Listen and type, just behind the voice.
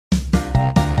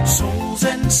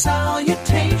and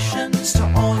salutations to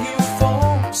all you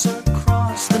folks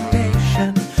across the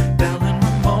nation. Belle and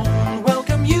Ramon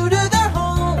welcome you to their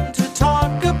home to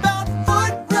talk about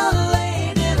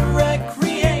foot-related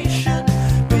recreation.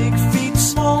 Big feet,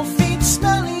 small feet,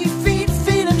 smelly feet,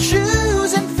 feet and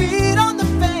shoes, and feet on the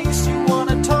face. You want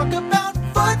to talk about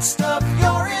foot stuff,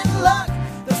 you're in luck.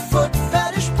 The Foot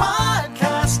Fetish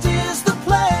Podcast is the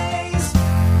place.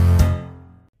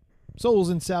 Souls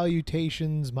and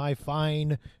salutations, my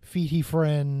fine feety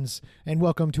friends, and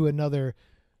welcome to another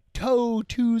Toe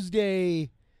Tuesday.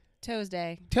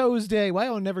 Why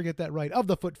I'll never get that right, of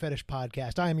the Foot Fetish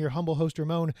Podcast. I am your humble host,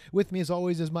 Ramon. With me, as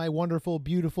always, is my wonderful,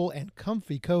 beautiful, and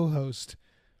comfy co-host,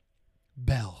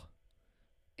 Belle.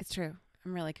 It's true.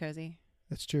 I'm really cozy.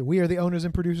 That's true. We are the owners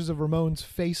and producers of Ramon's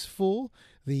Faceful,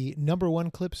 the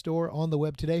 #1 clip store on the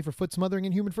web today for foot smothering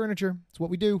and human furniture. It's what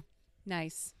we do.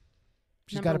 Nice.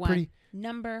 She's got a pretty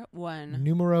number one.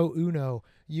 numero uno.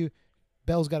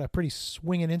 Belle's got a pretty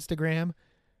swinging Instagram.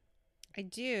 I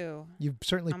do. You've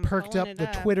certainly I'm perked pulling up it the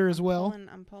up. Twitter as well.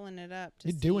 I'm pulling it up.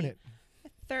 You're doing it.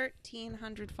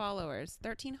 1,300 followers.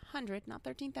 1,300, not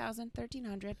 13,000.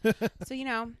 1,300. So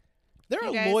They're you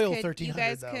a guys loyal could, 1,300, You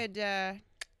guys though. could,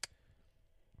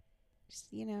 just,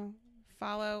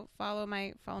 follow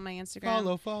my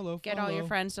Instagram. Follow. Get all your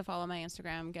friends to follow my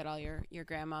Instagram. Get all your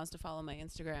grandmas to follow my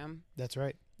Instagram. That's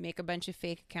right. Make a bunch of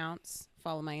fake accounts.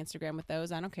 Follow my Instagram with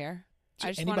those. I don't care. I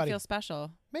just want to Anybody. feel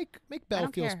special. Make Belle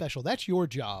don't feel care. special. That's your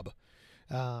job.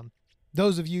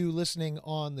 Those of you listening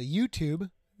on the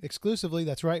YouTube exclusively,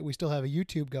 that's right, we still have a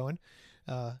YouTube going.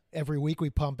 Every week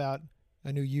we pump out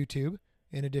a new YouTube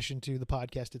in addition to the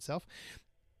podcast itself.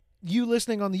 You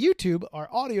listening on the YouTube, our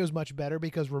audio is much better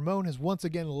because Ramon has once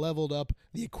again leveled up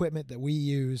the equipment that we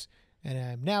use, and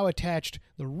I'm now attached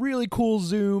the really cool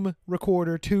Zoom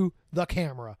recorder to the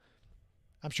camera.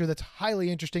 I'm sure that's highly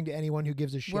interesting to anyone who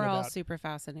gives a shit We're about. all super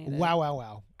fascinated.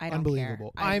 Wow. I don't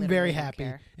Unbelievable. care. I I'm literally very don't happy.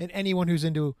 care. And anyone who's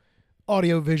into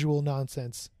audio-visual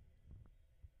nonsense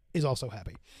is also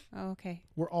happy. Oh, okay.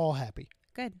 We're all happy.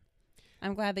 Good.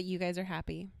 I'm glad that you guys are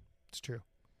happy. It's true.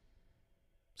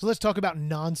 So let's talk about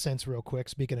nonsense real quick,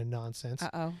 speaking of nonsense.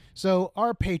 Uh-oh. So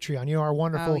our Patreon, our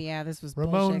wonderful Oh, yeah, this was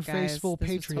Ramon bullshit, guys. Faceful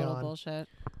this Patreon. Was total bullshit.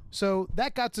 So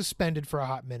that got suspended for a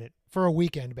hot minute, for a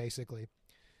weekend, basically.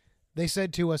 They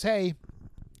said to us, hey,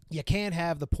 you can't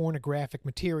have the pornographic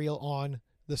material on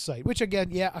the site, which again,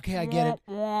 yeah, okay, I get it.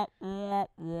 No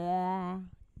porno.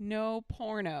 No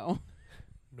porno.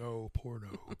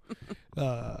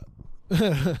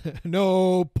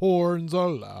 No porns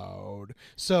allowed.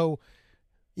 So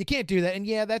you can't do that. And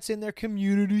yeah, that's in their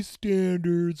community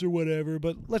standards or whatever.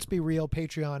 But let's be real,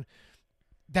 Patreon,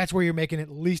 that's where you're making at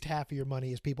least half of your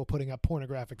money is people putting up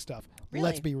pornographic stuff. Really?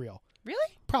 Let's be real.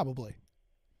 Really? Probably.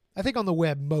 I think on the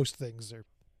web, most things are,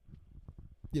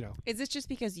 Is this just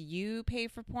because you pay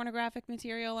for pornographic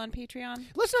material on Patreon?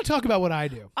 Let's not talk about what I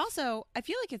do. Also, I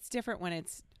feel like it's different when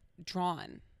it's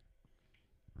drawn.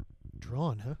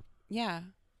 Drawn, huh? Yeah.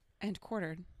 And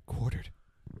quartered. Quartered.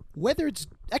 Whether it's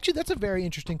actually, that's a very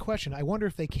interesting question. I wonder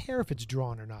if they care if it's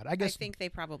drawn or not. I guess I think they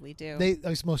probably do. they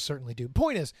most certainly do.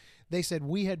 Point is, they said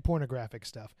we had pornographic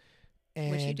stuff,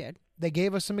 and Which you did. They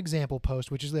gave us some example posts,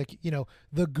 which is like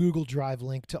the Google Drive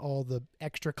link to all the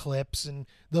extra clips and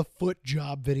the foot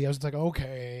job videos. It's like,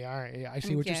 okay, all right, I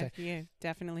see what you're saying. Yeah,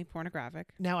 definitely pornographic.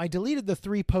 Now, I deleted the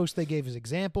 3 posts they gave as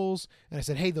examples, and I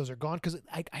said, hey, those are gone, because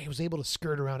I was able to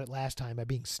skirt around it last time by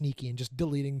being sneaky and just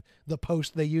deleting the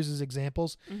posts they use as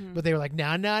examples. Mm-hmm. But they were like,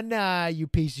 nah, you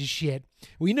piece of shit.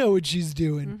 We know what she's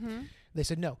doing. Mm-hmm. They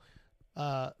said, no,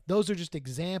 those are just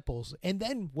examples. And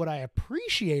then what I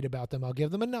appreciate about them, I'll give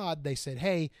them a nod. They said,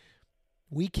 hey,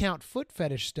 we count foot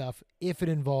fetish stuff if it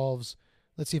involves,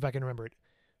 let's see if I can remember it,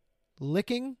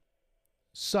 licking,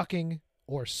 sucking,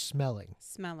 or smelling.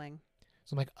 Smelling.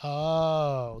 So I'm like,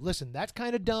 oh, listen, that's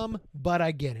kind of dumb, but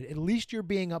I get it. At least you're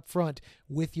being upfront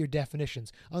with your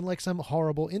definitions, unlike some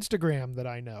horrible Instagram that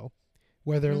I know,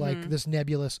 where they're like this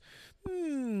nebulous,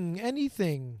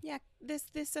 anything. Yeah,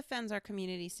 this offends our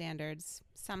community standards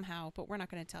somehow, but we're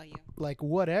not going to tell you. Like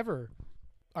whatever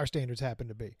our standards happen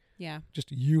to be. Yeah.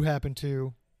 Just you happen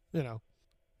to,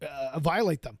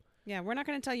 violate them. Yeah, we're not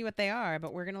going to tell you what they are,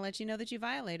 but we're going to let you know that you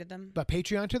violated them. But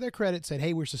Patreon, to their credit, said,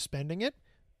 hey, we're suspending it.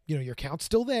 Your account's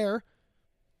still there.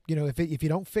 If you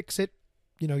don't fix it,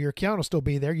 your account will still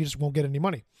be there. You just won't get any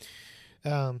money.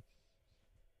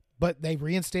 But they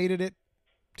reinstated it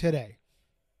today.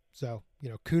 So,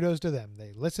 kudos to them.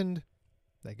 They listened.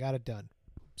 They got it done.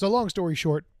 So long story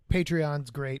short,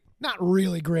 Patreon's great. Not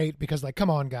really great because, come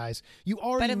on, guys. You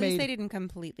already But at made... least they didn't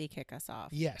completely kick us off.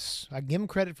 Yes, I give them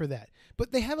credit for that.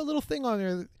 But they have a little thing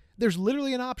on there there's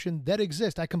literally an option that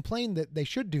exists. I complained that they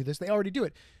should do this. They already do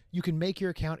it. You can make your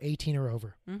account 18 or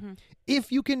over. Mm-hmm.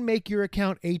 If you can make your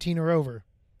account 18 or over,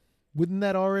 wouldn't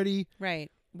that already... Right.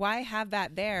 Why have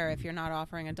that there if you're not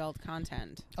offering adult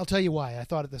content? I'll tell you why. I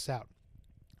thought this out.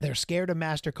 They're scared of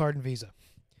MasterCard and Visa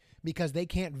because they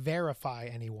can't verify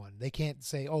anyone. They can't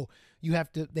say, oh, you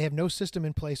have to... They have no system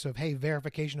in place of, hey,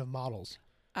 verification of models.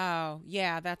 Oh,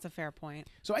 yeah, that's a fair point.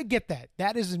 So I get that.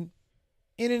 That isn't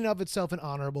in and of itself an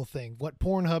honorable thing. What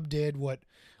Pornhub did, what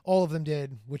all of them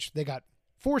did, which they got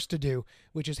forced to do,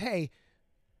 which is, hey,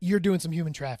 you're doing some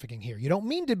human trafficking here. You don't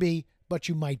mean to be, but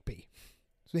you might be.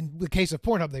 So in the case of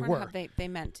Pornhub, they were. They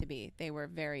meant to be. They were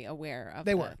very aware of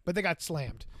They were, but they got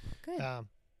slammed. Good.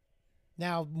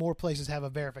 Now more places have a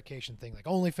verification thing, like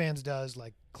OnlyFans does,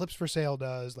 like Clips for Sale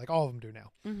does, like all of them do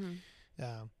now.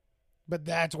 Mm-hmm. But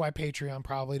that's why Patreon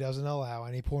probably doesn't allow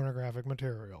any pornographic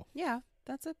material. Yeah,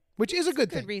 that's a which is a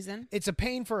good thing. Reason. It's a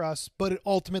pain for us, but it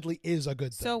ultimately is a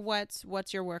good thing. So what's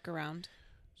your workaround?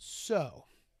 So,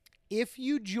 if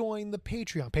you join the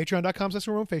Patreon,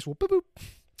 patreon.com/RamonFacewell, boop boop,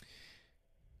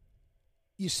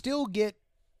 you still get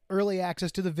early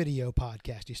access to the video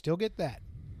podcast. You still get that.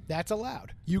 That's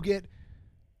allowed. You get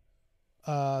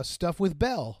stuff with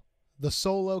Belle, the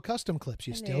solo custom clips.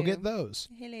 You still get those.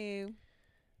 Hello.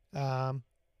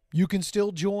 You can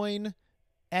still join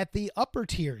at the upper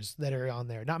tiers that are on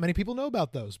there. Not many people know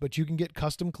about those, but you can get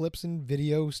custom clips and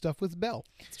video stuff with Belle.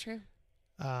 It's true.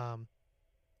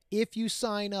 If you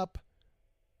sign up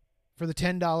for the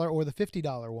 $10 or the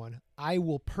 $50 one, I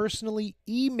will personally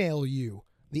email you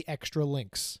the extra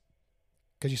links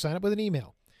because you sign up with an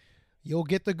email. You'll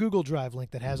get the Google Drive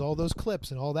link that has all those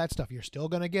clips and all that stuff. You're still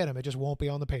going to get them. It just won't be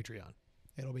on the Patreon.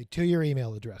 It'll be to your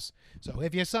email address. So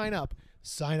if you sign up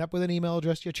with an email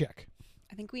address you check.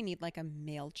 I think we need like a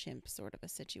MailChimp sort of a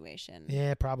situation.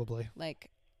 Yeah, probably.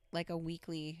 Like a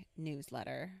weekly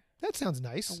newsletter. That sounds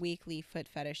nice. A weekly foot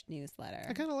fetish newsletter.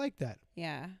 I kind of like that.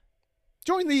 Yeah.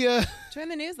 Join the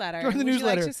newsletter. Join the Would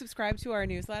newsletter. you like to subscribe to our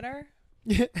newsletter?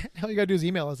 Yeah, all you got to do is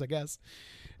email us, I guess.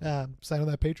 Sign on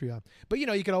that Patreon. But, you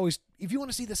could always, if you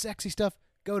want to see the sexy stuff,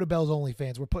 go to Belle's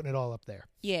OnlyFans. We're putting it all up there.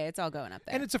 Yeah, it's all going up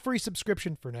there. And it's a free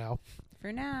subscription for now.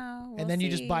 For now. And then you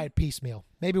just buy it piecemeal.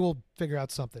 Maybe we'll figure out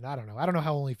something. I don't know. I don't know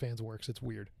how OnlyFans works. It's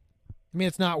weird. I mean,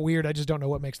 it's not weird. I just don't know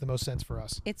what makes the most sense for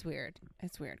us. It's weird.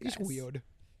 It's weird, guys. It's weird.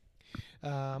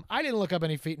 I didn't look up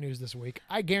any feet news this week.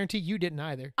 I guarantee you didn't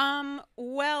either.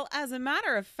 Well, as a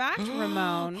matter of fact,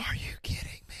 Ramon. Are you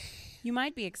kidding me? You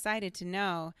might be excited to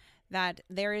know that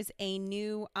there is a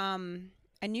new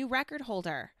record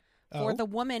holder for the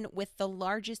woman with the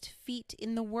largest feet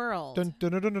in the world. Dun,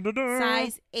 dun, dun, dun, dun, dun.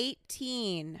 Size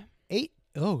 18. 8?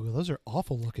 Oh, those are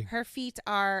awful looking. Her feet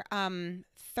are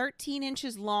 13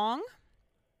 inches long.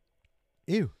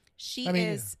 Ew. She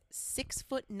is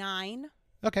 6'9".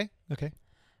 Okay.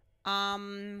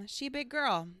 She a big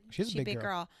girl. She's a big girl.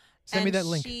 girl. Send me that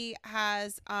link. She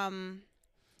has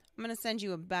I'm going to send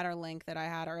you a better link that I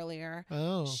had earlier.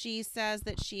 Oh. She says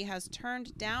that she has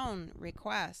turned down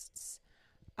requests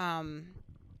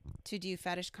to do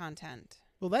fetish content.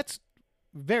 Well, that's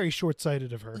very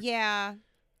short-sighted of her. Yeah.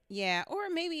 Or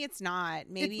maybe it's not.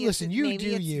 Maybe listen,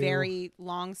 it's very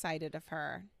long-sighted of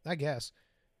her. I guess.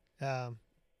 I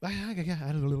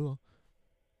don't know.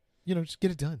 Just get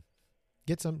it done.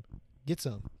 Get some.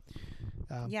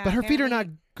 Yeah, but her feet are not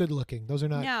good looking. Those are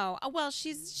not. No. Well,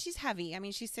 she's heavy. I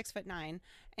mean, she's 6'9", and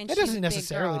that she's doesn't a big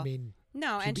necessarily girl. mean.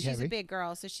 No, and she's heavy. a big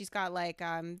girl, so she's got like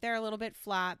they're a little bit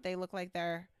flat. They look like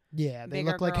they're Yeah, they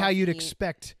bigger look like girl how you'd feet.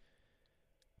 expect.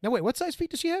 Now wait, what size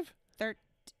feet does she have?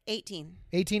 18.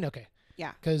 18. Okay.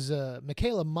 Yeah. Because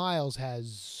Michaela Miles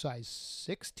has size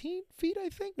 16 feet, I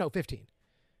think. No, 15,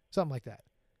 something like that.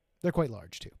 They're quite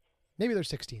large too. Maybe they're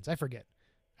 16s. I forget.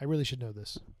 I really should know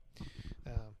this.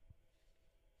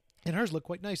 And hers look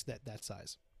quite nice that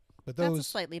size. But those. That's a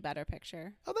slightly better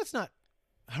picture. Oh, that's not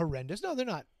horrendous. No, they're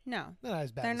not. No, They're not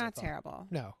as bad. they're as I not thought. terrible.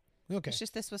 No. Okay. It's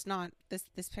just this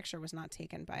picture was not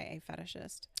taken by a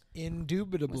fetishist. It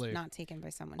Indubitably. was not taken by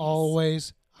someone.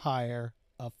 Always hire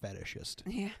a fetishist.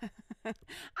 Yeah.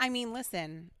 I mean,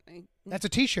 listen. That's a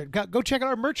T-shirt. Go check out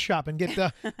our merch shop and get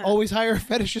the always hire a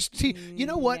fetishist tee. You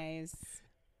know what? Nice.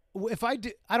 If I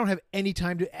don't have any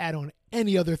time to add on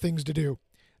any other things to do,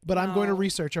 but I'm going to No.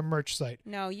 research a merch site.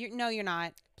 No, you're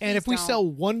not. And if Please we don't. sell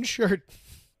one shirt,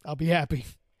 I'll be happy.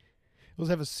 We'll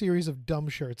have a series of dumb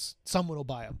shirts. Someone will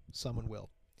buy them. Someone will.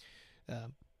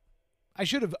 I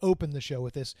should have opened the show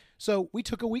with this. So we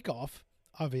took a week off,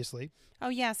 obviously. Oh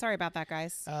yeah, sorry about that,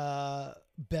 guys.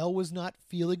 Belle was not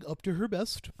feeling up to her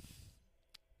best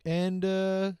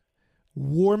and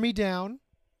wore me down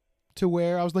to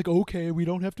where I was like, okay, we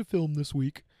don't have to film this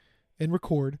week. and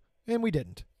record, and we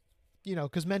didn't.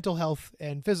 Because mental health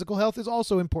and physical health is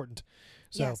also important.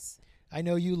 So Yes. I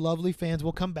know you lovely fans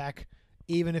will come back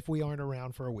even if we aren't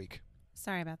around for a week.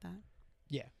 Sorry about that.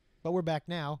 Yeah. But we're back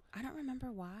now. I don't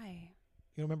remember why.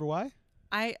 You remember why?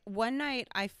 One night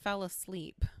I fell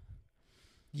asleep.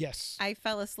 Yes. I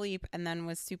fell asleep and then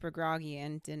was super groggy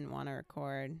and didn't want to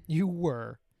record. You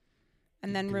were.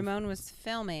 And then Goof. Ramon was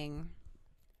filming.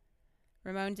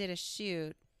 Ramon did a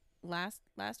shoot last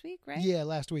week, right? Yeah,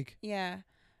 last week. Yeah.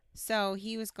 So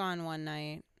he was gone one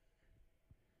night.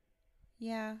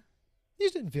 Yeah. You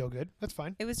just didn't feel good. That's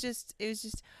fine. It was just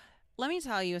let me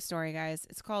tell you a story, guys.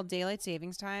 It's called Daylight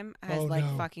Savings Time. It has Oh,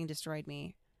 no. fucking destroyed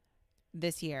me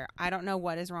this year. I don't know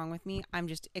what is wrong with me. I'm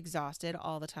just exhausted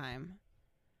all the time.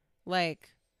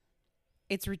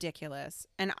 It's ridiculous.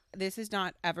 And this has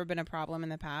not ever been a problem in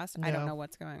the past. I don't No. know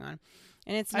what's going on.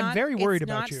 And it's I'm not very worried it's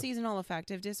about not you. seasonal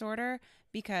affective disorder,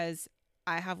 because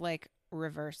I have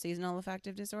reverse seasonal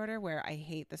affective disorder where I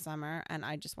hate the summer and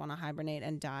I just want to hibernate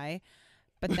and die.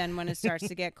 But then when it starts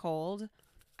to get cold,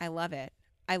 I love it.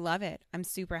 I'm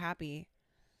super happy.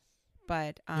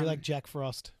 But You're like Jack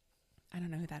Frost. I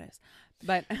don't know who that is.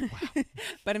 But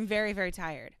but I'm very, very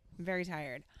tired. I'm very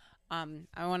tired. I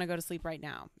want to go to sleep right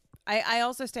now. I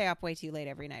also stay up way too late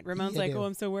every night. Ramon's Yeah, like, dude. "Oh,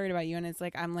 I'm so worried about you." And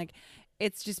I'm like,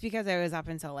 it's just because I was up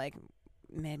until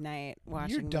midnight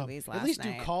watching You're dumb. movies last At least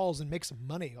night. do calls and make some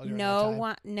money. during that No,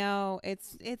 time. no,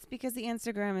 it's because the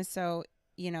Instagram is so,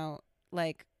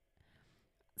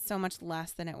 so much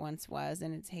less than it once was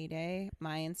in its heyday,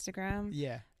 my Instagram.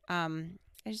 Yeah. I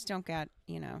just don't get,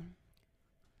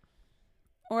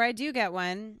 or I do get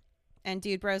one and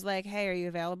dude bro's like, "Hey, are you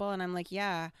available?" And I'm like,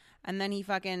 "Yeah." And then he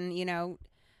fucking,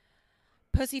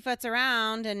 pussyfoots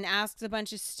around and asks a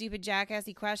bunch of stupid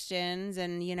jackassy questions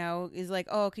and, is like,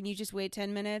 "Oh, can you just wait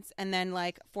 10 minutes?" And then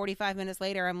 45 minutes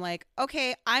later, I'm like,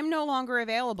 "Okay, I'm no longer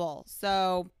available.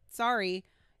 So sorry,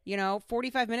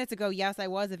 45 minutes ago, yes, I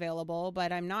was available,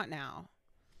 but I'm not now."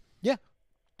 Yeah.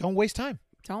 Don't waste time.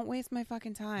 Don't waste my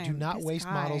fucking time. Do not This waste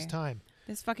guy. models' time.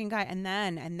 This fucking guy. And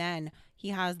then he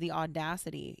has the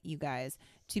audacity, you guys,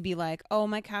 to be like, "Oh,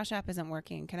 my Cash App isn't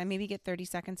working. Can I maybe get 30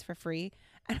 seconds for free?"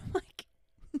 And I'm like,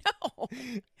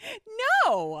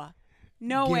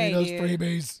 no Give way, me those dude.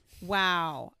 freebies.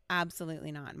 Wow.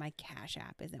 Absolutely not. My Cash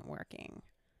App isn't working.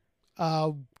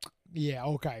 Yeah,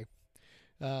 okay.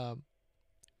 But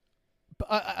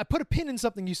I put a pin in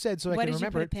something you said so I What can did you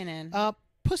remember put a pin in?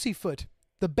 Pussyfoot.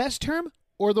 The best term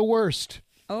or the worst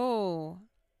Oh.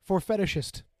 for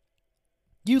fetishist?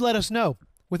 You let us know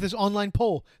with this online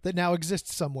poll that now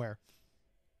exists somewhere.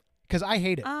 Because I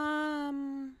hate it.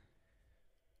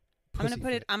 I'm gonna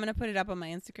put it. I'm gonna put it up on my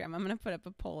Instagram. I'm gonna put up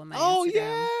a poll on my Oh Instagram.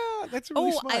 yeah, that's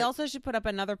really smart. I also should put up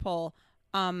another poll.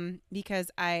 Because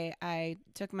I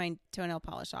took my toenail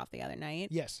polish off the other night.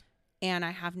 Yes. And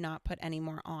I have not put any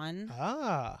more on.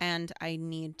 Ah. And I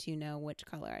need to know which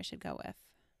color I should go with.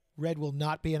 Red will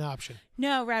not be an option.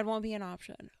 No, red won't be an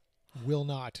option. Will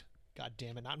not. God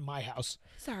damn it, not in my house.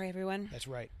 Sorry, everyone. That's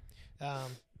right. I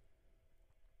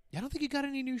don't think you got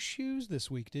any new shoes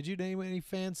this week, did you? Did any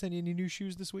fans send you any new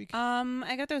shoes this week?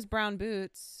 I got those brown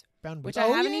boots, Brown which boots. I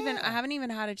Oh, haven't yeah. even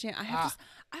had a chance. I've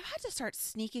had to start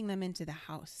sneaking them into the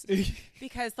house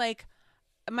because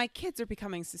my kids are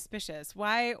becoming suspicious.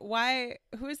 Why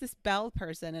who is this Belle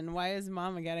person and why is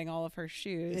Mama getting all of her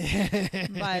shoes?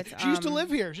 But she used to live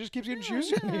here. She just keeps getting shoes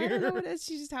from I don't know here. what it is.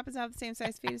 She just happens to have the same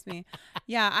size feet as me.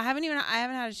 Yeah, I haven't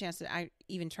had a chance to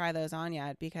even try those on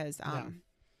yet because No.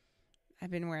 I've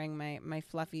been wearing my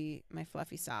fluffy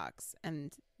socks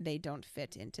and they don't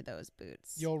fit into those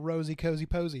boots. The old rosy cozy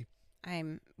posy.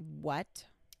 I'm what?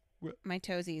 Wh- My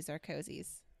toesies are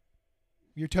cozies.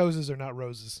 Your toeses are not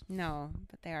roses. No,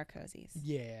 but they are cozies.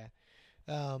 Yeah.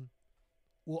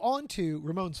 Well, on to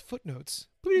Ramon's footnotes.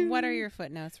 What are your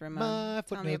footnotes, Ramon? My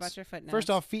Tell me footnotes. about your footnotes. First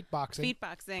off, feet boxing. feet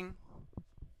boxing.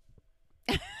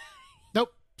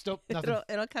 Nope. Nothing.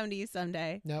 It'll come to you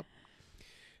someday. Nope.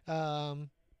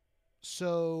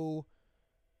 So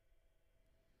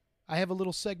I have a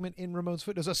little segment in Ramon's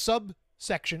footnotes, a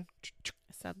subsection.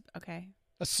 Okay.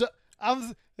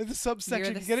 I'm the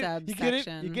subsection. You're the you get it? You get it?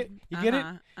 subsection. You get it?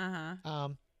 Uh-huh.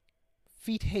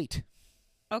 Feet hate.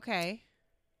 Okay.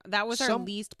 That was our Some-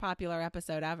 least popular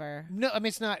episode ever. No, I mean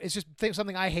it's not. It's just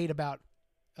something I hate about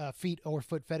feet or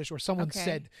foot fetish, or someone Okay.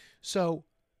 said. So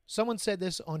someone said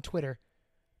this on Twitter.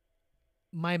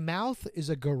 My mouth is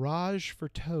a garage for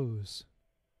toes.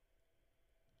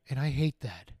 And I hate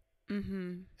that.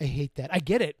 Mm-hmm. I hate that. I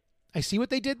get it. I see what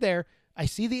they did there. I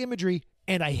see the imagery,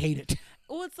 and I hate it.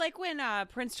 Well, it's like when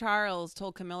Prince Charles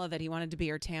told Camilla that he wanted to be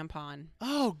her tampon.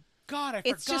 Oh God, I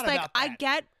It's forgot just like about I that.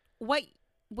 get what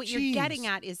what Jeez. you're getting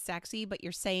at is sexy, but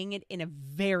you're saying it in a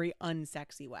very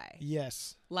unsexy way.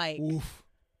 Yes. Like, Oof.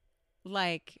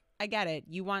 I get it.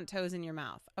 You want toes in your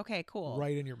mouth. Okay, cool.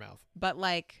 Right in your mouth. But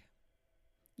like,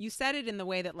 you said it in the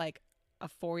way that like a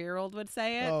 4-year-old would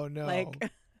say it. Oh, no. Like,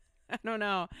 I don't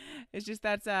know. It's just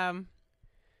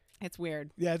it's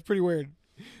weird. Yeah, it's pretty weird.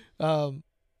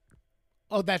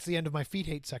 That's the end of my feet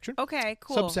hate section. Okay,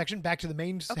 cool. Subsection, back to the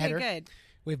main Okay, header. good.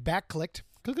 We've back clicked.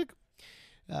 Click, click.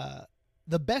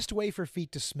 The best way for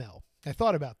feet to smell. I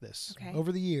thought about this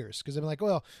over the years because I'm like,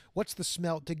 well, what's the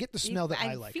smell to get the smell that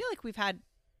I like? I feel like we've had.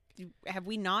 Have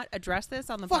we not addressed this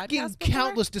on the Fucking podcast before?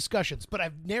 countless discussions, but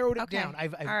I've narrowed it Okay. down.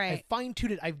 I've All right.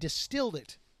 fine-tuned it. I've distilled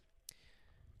it.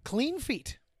 Clean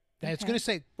feet. Now it's Okay. going to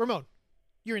say, Ramon,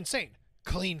 you're insane.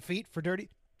 Clean feet for dirty.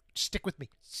 Stick with me.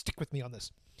 Stick with me on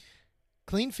this.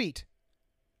 Clean feet,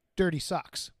 dirty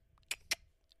socks.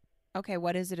 Okay,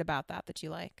 what is it about that you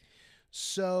like?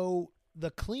 So the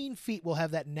clean feet will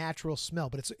have that natural smell,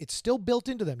 but it's still built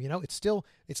into them.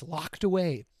 It's locked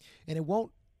away, and it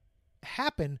won't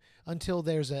happen until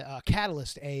there's a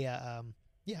catalyst. A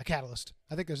catalyst.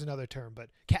 I think there's another term, but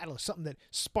catalyst, something that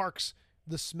sparks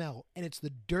the smell, and it's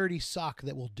the dirty sock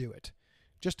that will do it.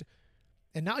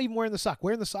 And not even wearing the sock.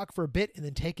 Wearing the sock for a bit and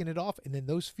then taking it off, and then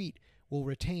those feet will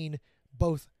retain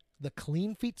both the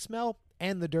clean feet smell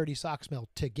and the dirty sock smell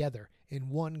together in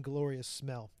one glorious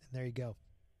smell. And there you go.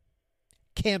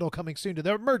 Candle coming soon to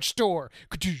the merch store.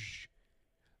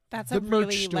 That's The a merch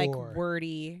really store.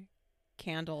 wordy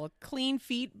candle. Clean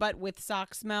feet, but with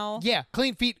sock smell. Yeah,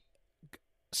 clean feet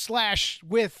 /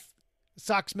 with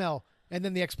sock smell, and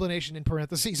then the explanation in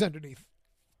parentheses underneath.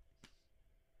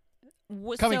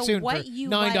 Coming so soon what for you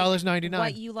 $9.99.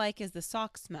 What you like is the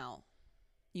sock smell.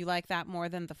 You like that more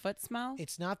than the foot smell?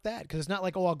 It's not that, because it's not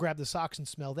like, I'll grab the socks and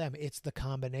smell them. It's the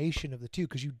combination of the two,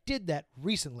 because you did that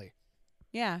recently,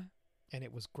 Yeah. and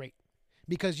it was great.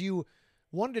 Because you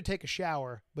wanted to take a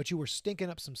shower, but you were stinking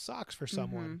up some socks for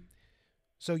someone. Mhm.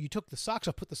 So you took the socks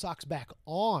off, put the socks back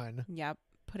on. Yep.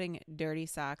 Putting dirty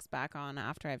socks back on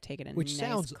after I've taken a Which nice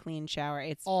sounds clean shower.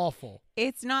 Awful,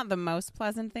 It's not the most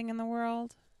pleasant thing in the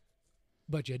world.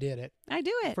 but you did it. I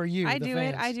do it. For you, I the do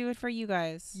it. fans. I do it for you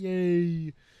guys.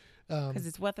 Yay. Because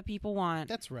it's what the people want.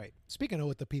 That's right. Speaking of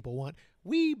what the people want,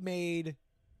 we made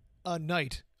a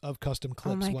night of custom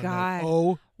clips my one God. night.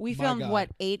 Oh, We my filmed God.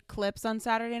 8 clips on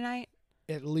Saturday night?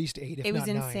 At least 8, if It was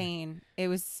not 9. insane. It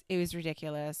was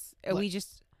ridiculous. Like- We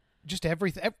just Just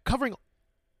everything, covering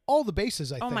all the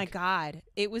bases, I think. oh my God.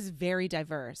 It was very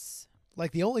diverse.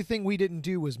 Like, the only thing we didn't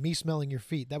do was me smelling your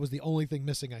feet. That was the only thing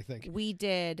missing, I think. We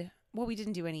didn't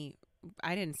do any.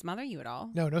 I didn't smother you at all.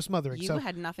 No smothering. You So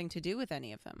had nothing to do with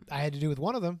any of them. I had to do with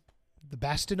one of them, the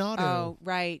bastinado. Oh,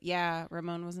 right. Yeah.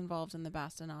 Ramon was involved in the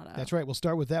bastinado. That's right. We'll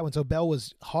start with that one. So Belle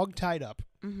was hog-tied up,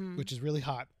 Mm-hmm. which is really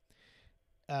hot.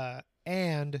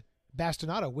 And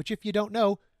bastinado, which, if you don't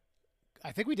know,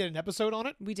 I think we did an episode on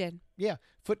it. We did. Yeah,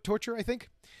 foot torture, I think,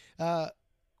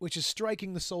 which is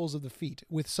striking the soles of the feet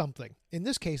with something. In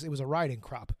this case, it was a riding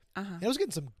crop. Uh-huh. And I was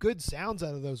getting some good sounds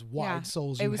out of those wide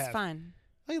soles you It was have. fun.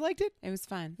 Oh, you liked it? It was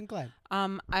fun. I'm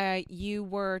glad. You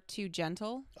were too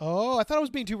gentle. Oh, I thought I was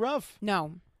being too rough.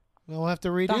 No. We'll have to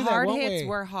redo The that, hard won't hits we?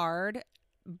 were hard,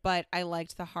 but I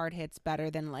liked the hard hits better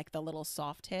than like the little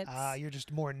soft hits. You're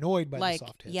just more annoyed by like the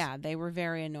soft hits. yeah, they were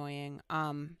very annoying.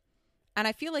 And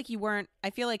I feel like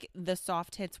the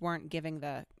soft hits weren't giving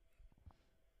the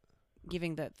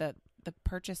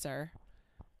purchaser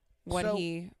what So-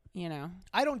 he,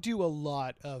 I don't do a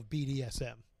lot of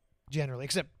BDSM, generally,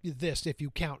 except this, if you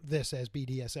count this as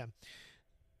BDSM.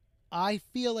 I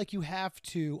feel like you have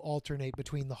to alternate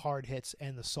between the hard hits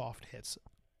and the soft hits.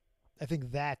 I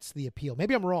think that's the appeal.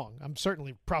 Maybe I'm wrong. I'm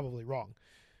certainly probably wrong.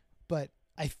 But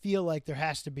I feel like there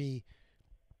has to be...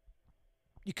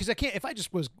 Because I can't... If I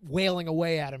just was wailing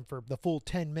away at him for the full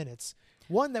 10 minutes,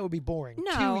 one, that would be boring.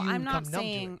 No, Two, you I'm become not numb to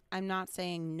saying it. I'm not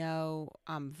saying no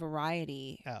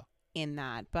variety Oh. in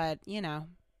that, but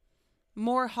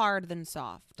more hard than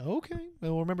soft. Okay.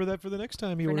 Well, we'll remember that for the next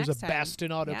time he For orders a next time.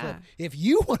 bastinado Yeah. clip. If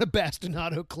you want a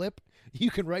bastinado clip,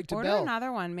 you can write to Order Belle.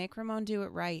 another one. Make Ramon do it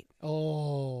right.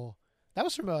 Oh, that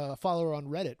was from a follower on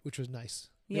Reddit, which was nice.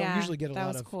 We don't usually get a that lot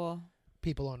was of cool.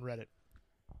 people on Reddit.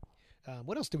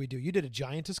 What else did we do? You did a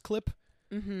giantess clip.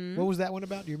 Mm-hmm. What was that one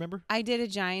about? Do you remember? I did a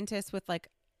giantess with like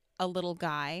a little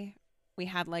guy. We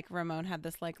had like Ramon had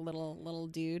this like little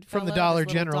dude From the fellow, Dollar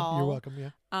this little General. doll. You're welcome. Yeah.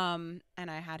 And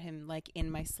I had him like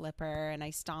in my slipper and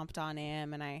I stomped on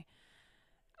him and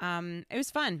it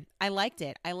was fun. I liked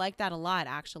it. I liked that a lot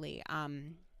actually.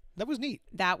 That was neat.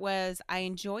 I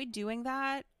enjoyed doing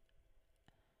that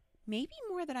maybe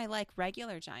more than I like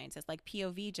regular Giantess, like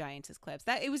POV Giantess clips.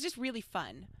 That it was just really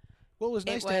fun. Well, it was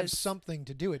nice to have was- something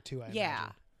to do it to. I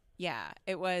imagine. Yeah,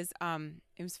 it was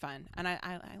fun, and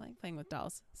I like playing with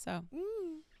dolls. So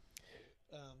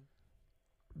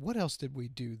What else did we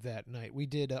do that night? We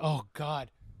did. Oh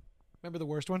God, remember the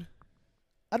worst one?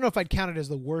 I don't know if I'd count it as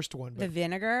the worst one, the but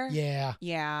vinegar. yeah.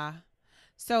 Yeah.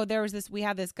 So there was we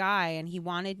had this guy, and he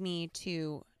wanted me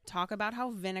to talk about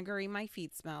how vinegary my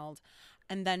feet smelled,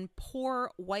 and then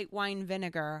pour white wine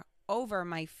vinegar over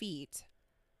my feet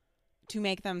to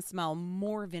make them smell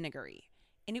more vinegary.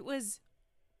 And it was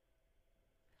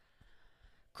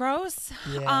gross.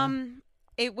 Yeah.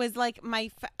 It was like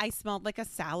I smelled like a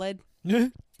salad.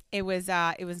 It was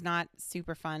not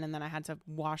super fun, and then I had to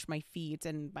wash my feet,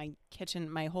 and my kitchen,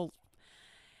 my whole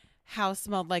house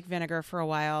smelled like vinegar for a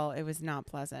while. It was not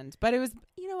pleasant, but it was,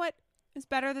 you know what? It was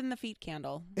better than the feet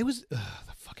candle. It was the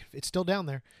fucking. It's still down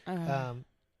there.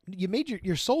 You made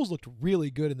your soles looked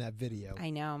really good in that video. I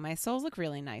know, my soles look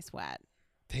really nice wet.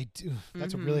 They do.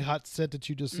 That's a Mhm. really hot scent that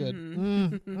you just said.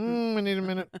 Mhm. I need a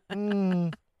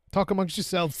minute. Talk amongst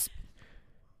yourselves.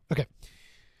 Okay.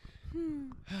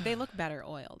 They look better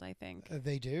oiled, I think,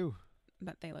 They do.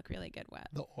 but they look really good wet.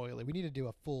 The oily. We need to do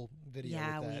a full video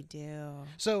Yeah, with we that. do.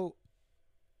 So,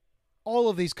 all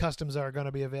of these customs are going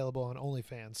to be available on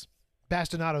OnlyFans.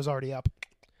 Bastinato's already up,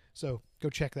 so go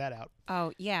check that out.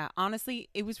 Oh yeah, honestly,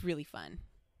 it was really fun.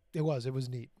 It was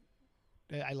neat.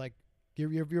 I like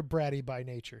you're bratty by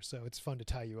nature, so it's fun to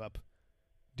tie you up,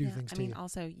 do Yeah, things I to mean, you.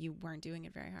 also you weren't doing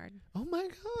it very hard. Oh my god,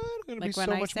 I'm gonna Like be when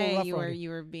so I much more say rough you on were you. you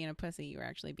were being a pussy, you were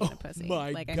actually being a pussy.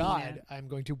 My like, god, I mean, I'm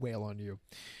going to wail on you.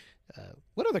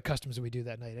 What other customs did we do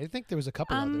that night? I think there was a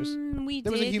couple others.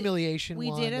 There was a humiliation We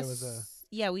one. did There was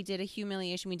a we did a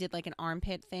humiliation. We did like an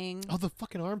armpit thing. the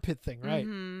fucking armpit thing, right?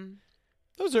 Mhm.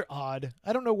 Those are odd.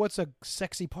 I don't know what's a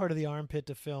sexy part of the armpit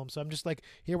to film, so I'm just like,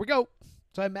 here we go.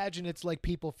 So I imagine it's like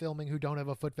people filming who don't have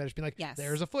a foot fetish being like, Yes.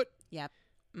 there's a foot. Yep.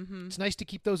 Mhm. It's nice to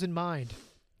keep those in mind.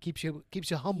 Keeps you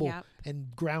humble Yep.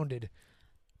 and grounded.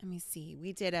 Let me see.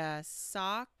 We did a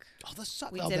sock. Oh, the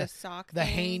sock. We Oh, did the, a sock. the thing.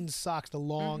 Hanes socks, the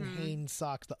long Mhm. Hanes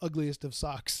socks, the ugliest of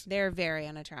socks. They're very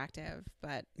unattractive,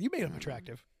 but You made them Mm.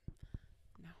 attractive.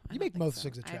 no, You I don't make think most so.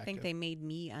 things I attractive. think they made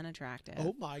me unattractive.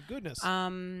 Oh my goodness.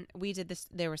 We did this.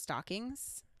 There were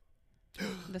stockings. The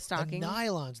The stockings.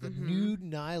 nylons, the Mhm. nude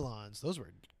nylons. Those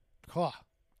were, oh,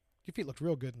 your feet looked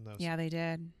real good in those. Yeah, they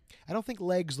did. I don't think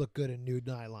legs look good in nude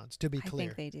nylons, to be I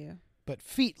clear. think they do. But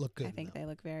feet look good. I in think them. they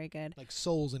look very good. Like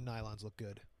soles and nylons look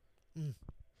good. Mm.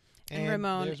 And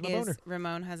Ramon there's my boner.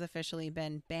 Ramon has officially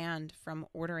been banned from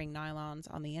ordering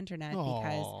nylons on the internet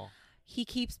because Aw. he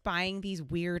keeps buying these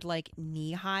weird like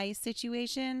knee high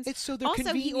situations. It's so they're also,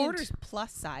 convenient. he orders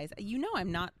plus size. You know,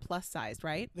 I'm not plus sized,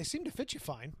 right? They seem to fit you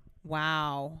fine.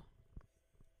 Wow.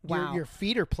 Wow. Your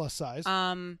feet are plus size.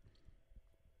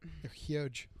 They're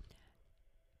huge.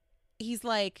 He's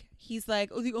like,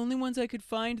 oh, the only ones I could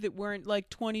find that weren't like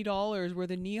 $20 were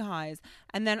the knee highs.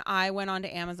 And then I went onto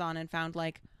Amazon and found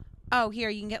like, oh, here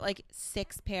you can get like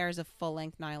 6 pairs of full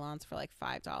length nylons for like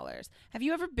 $5. Have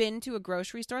you ever been to a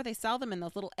grocery store? They sell them in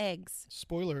those little eggs.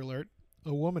 Spoiler alert: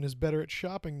 a woman is better at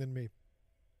shopping than me.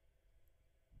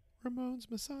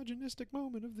 Ramon's misogynistic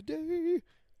moment of the day.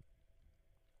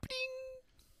 Ding.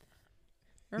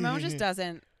 Ramon just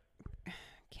doesn't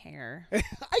care.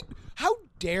 How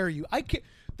dare you?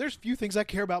 There's few things I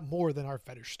care about more than our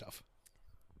fetish stuff.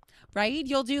 Right?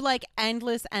 You'll do like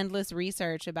endless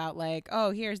research about like,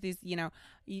 oh, here's these,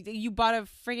 you bought a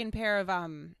friggin' pair of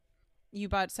you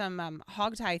bought some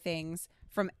hog tie things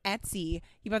from Etsy.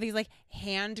 You bought these like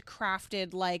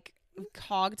handcrafted like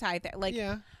hog tie like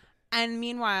Yeah. and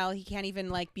meanwhile he can't even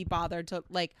like be bothered to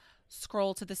like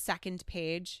scroll to the second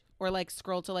page or like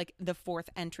scroll to like the 4th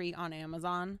entry on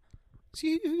Amazon.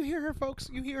 See, you hear her, folks?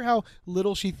 You hear how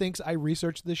little she thinks I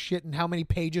research this shit and how many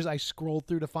pages I scroll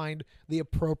through to find the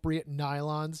appropriate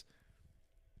nylons?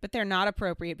 But they're not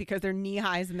appropriate because they're knee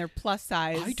highs and they're plus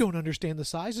size. I don't understand the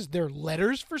sizes. They're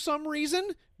letters for some reason?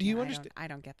 Do you Yeah, understand? I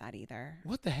don't get that either.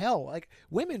 What the hell? Like,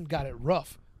 women got it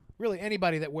rough. Really,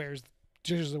 anybody that wears,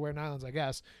 chooses to wear nylons, I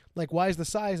guess. Like, why is the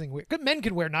sizing weird? Good, men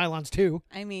can wear nylons too.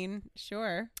 I mean,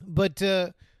 sure. But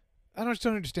I just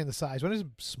don't understand the size. What is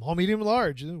small, medium,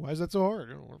 large? Why is that so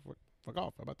hard? Fuck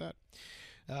off. How about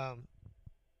that?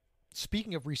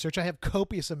 Speaking of research, I have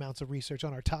copious amounts of research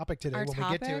on our topic today Our when we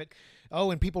get to it. topic?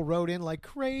 Oh, and people wrote in like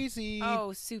crazy.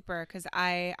 Oh, super! Because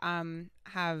I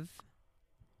have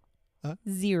Huh?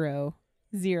 zero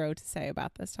to say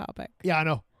about this topic. Yeah, I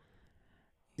know.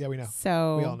 Yeah, we know.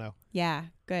 So We all know. Yeah,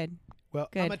 good. Well,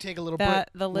 Good. I'm gonna take a little break.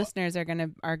 The listeners are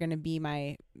gonna be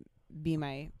my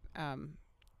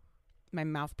my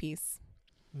mouthpiece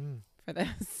for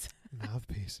this.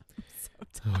 Mouthpiece. So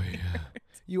Oh tired. yeah,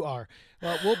 you are.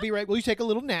 Well, we'll be right. Will you take a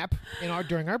little nap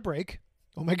during our break?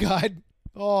 Oh my God.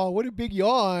 Oh, what a big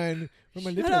yawn from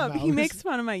a Shut little up. mouse. He makes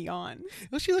fun of my yawn.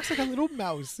 Well, she looks like a little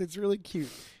mouse. It's really cute.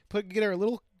 Get her a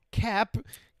little cap.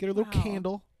 Get her a little Wow.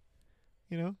 candle.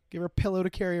 Give her a pillow to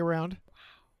carry around. Wow.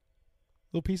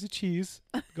 Little piece of cheese.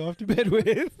 Go off to bed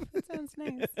with. That sounds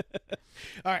nice.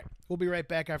 All right. We'll be right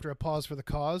back after a pause for the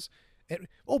cause.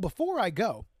 Before I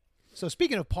go. So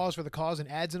speaking of pause for the cause and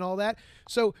ads and all that.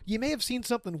 So you may have seen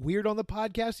something weird on the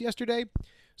podcast yesterday.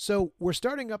 So we're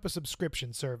starting up a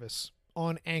subscription service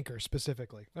on Anchor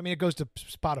specifically. I mean, it goes to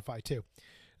Spotify too.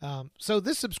 So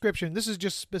this subscription, this is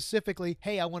just specifically,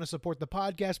 hey, I want to support the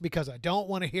podcast because I don't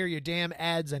want to hear your damn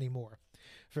ads anymore.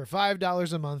 For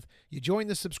 $5 a month, you join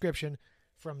the subscription.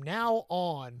 From now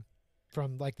on,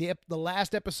 from like the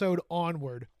last episode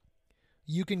onward,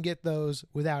 you can get those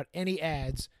without any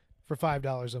ads for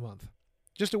 $5 a month.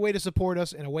 Just a way to support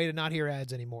us and a way to not hear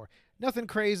ads anymore. Nothing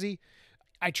crazy.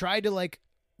 I tried to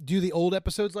do the old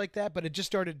episodes like that, but it just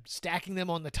started stacking them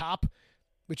on the top,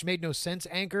 which made no sense.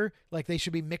 Anchor, they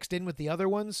should be mixed in with the other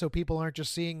ones so people aren't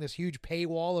just seeing this huge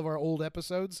paywall of our old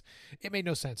episodes. It made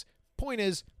no sense. Point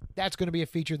is, that's going to be a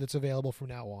feature that's available from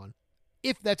now on.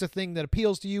 If that's a thing that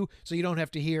appeals to you, so you don't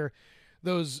have to hear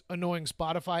those annoying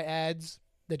Spotify ads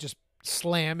that just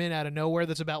slam in out of nowhere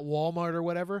that's about Walmart or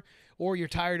whatever, or you're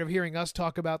tired of hearing us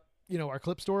talk about, our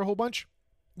clip store a whole bunch,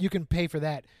 you can pay for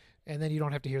that, and then you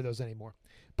don't have to hear those anymore.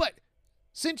 But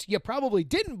since you probably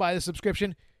didn't buy the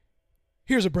subscription,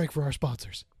 here's a break for our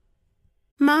sponsors.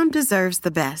 Mom deserves the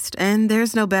best, and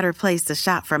there's no better place to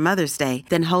shop for Mother's Day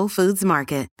than Whole Foods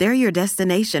Market. They're your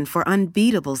destination for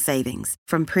unbeatable savings,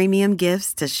 from premium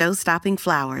gifts to show-stopping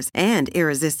flowers and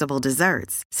irresistible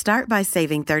desserts. Start by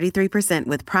saving 33%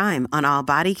 with Prime on all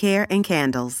body care and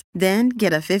candles. Then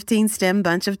get a 15-stem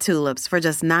bunch of tulips for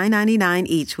just $9.99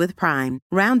 each with Prime.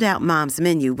 Round out Mom's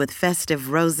menu with festive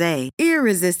rosé,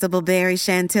 irresistible berry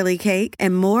chantilly cake,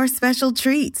 and more special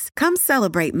treats. Come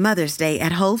celebrate Mother's Day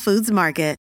at Whole Foods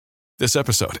Market. This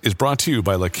episode is brought to you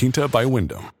by La Quinta by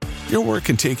Wyndham. Your work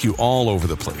can take you all over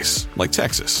the place, like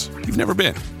Texas. You've never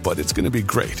been, but it's going to be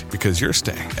great because you're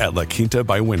staying at La Quinta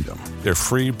by Wyndham. Their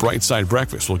free Bright Side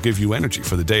breakfast will give you energy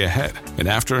for the day ahead. And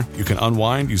after, you can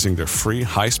unwind using their free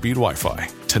high-speed Wi-Fi.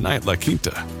 Tonight, La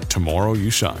Quinta. Tomorrow,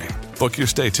 you shine. Book your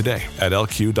stay today at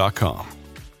LQ.com.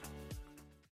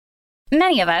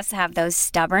 Many of us have those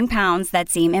stubborn pounds that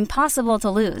seem impossible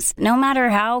to lose, no matter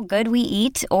how good we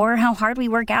eat or how hard we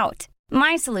work out.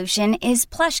 My solution is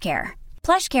PlushCare.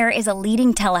 PlushCare is a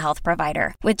leading telehealth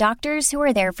provider with doctors who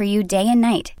are there for you day and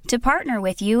night to partner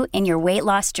with you in your weight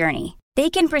loss journey. They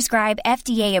can prescribe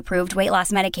FDA-approved weight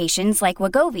loss medications like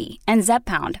Wegovy and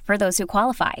Zepbound for those who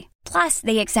qualify. Plus,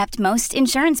 they accept most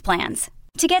insurance plans.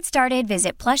 To get started,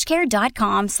 visit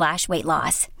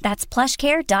plushcare.com/weightloss. That's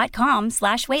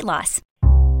plushcare.com/weightloss.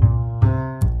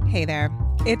 Hey there,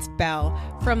 it's Belle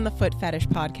from the Foot Fetish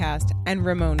Podcast and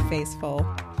Ramon Faceful.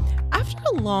 After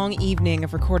a long evening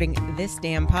of recording this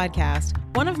damn podcast,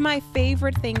 one of my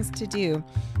favorite things to do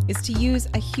is to use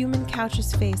a human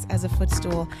couch's face as a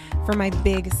footstool for my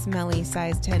big, smelly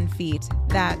size 10 feet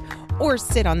or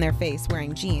sit on their face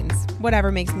wearing jeans,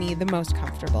 whatever makes me the most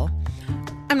comfortable.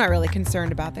 I'm not really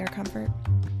concerned about their comfort.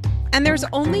 And there's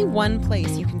only one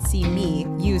place you can see me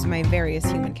use my various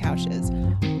human couches,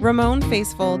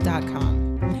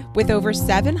 RamonFaceful.com, with over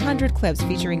 700 clips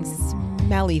featuring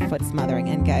smelly foot smothering.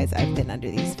 And guys, I've been under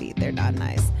these feet. They're not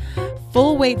nice.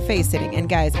 Full weight face sitting. And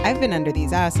guys, I've been under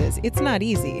these asses. It's not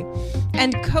easy.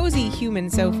 And cozy human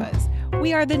sofas.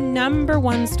 We are the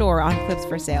 #1 store on clips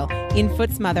for sale in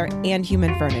foot smother and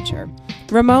human furniture.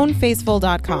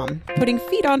 RamonFaceful.com, putting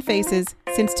feet on faces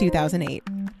since 2008.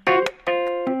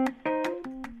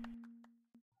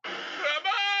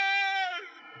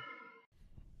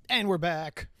 And we're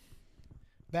back.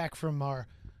 Back from our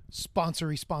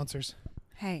sponsors.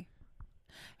 Hey,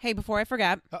 before I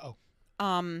forget, Uh-oh.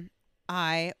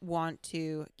 I want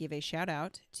to give a shout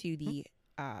out to the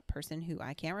person who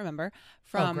I can't remember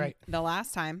from great. the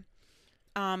last time,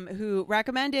 who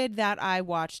recommended that I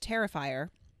watch Terrifier.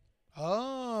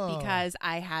 Oh. Because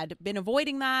I had been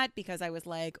avoiding that because I was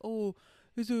like, oh,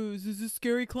 is this a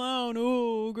scary clown?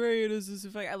 Oh, great. Is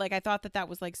this I thought that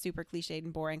was super cliched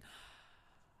and boring.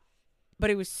 But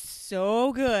it was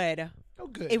so good. Oh,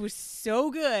 good. It was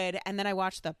so good. And then I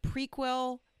watched the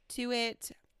prequel to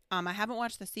it. I haven't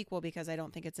watched the sequel because I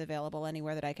don't think it's available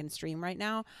anywhere that I can stream right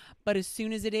now. But as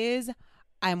soon as it is,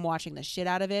 I'm watching the shit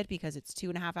out of it because it's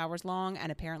 2.5 hours long.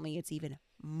 And apparently it's even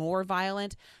more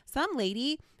violent. Some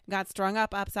lady got strung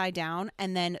up upside down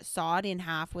and then sawed in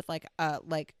half with like a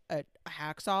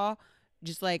hacksaw,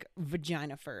 just like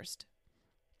vagina first,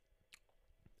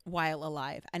 while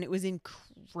alive, and it was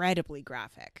incredibly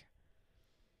graphic.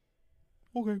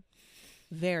 Okay.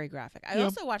 Very graphic. I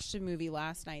also watched a movie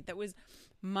last night that was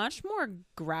much more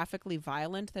graphically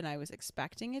violent than I was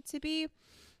expecting it to be.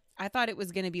 I thought it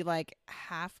was going to be like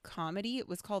half comedy. It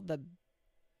was called The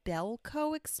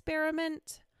Belko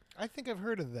Experiment. I think I've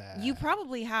heard of that. You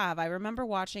probably have. I remember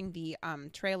watching the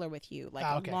trailer with you like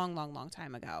okay. a long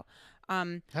time ago.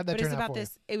 How'd that but turn it's out about for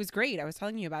this. It was great. I was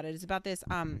telling you about it. It's about this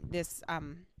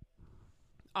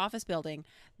office building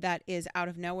that is out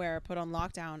of nowhere put on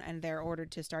lockdown, and they're ordered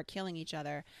to start killing each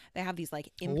other. They have these like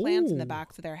implants in the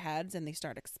backs of their heads, and they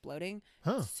start exploding.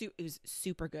 Huh. It was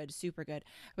super good.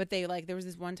 But they like, there was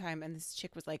this one time, and this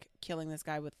chick was like killing this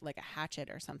guy with like a hatchet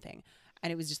or something,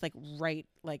 and it was just like right,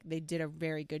 like they did a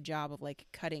very good job of like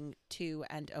cutting to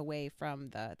and away from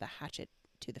the hatchet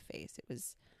to the face. It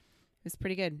was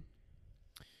pretty good.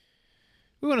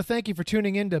 We want to thank you for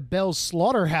tuning in to Bell's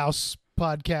Slaughterhouse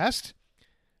podcast.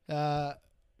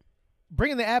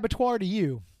 Bringing the abattoir to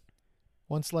you,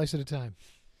 one slice at a time.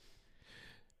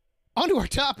 On to our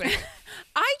topic.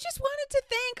 I just wanted to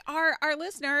thank our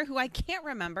listener, who I can't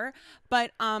remember,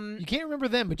 but You can't remember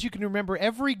them, but you can remember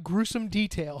every gruesome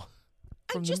detail.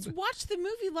 I just watched the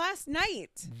movie last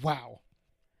night. Wow.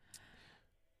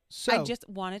 So I just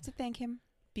wanted to thank him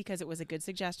because it was a good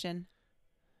suggestion.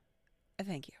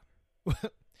 Thank you.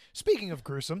 speaking of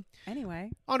gruesome,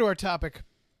 Anyway, on to our topic,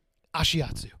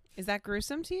 Ashiatsu. is that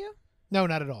gruesome to you? No,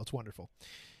 not at all. It's wonderful.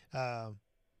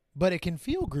 But it can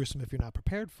feel gruesome if you're not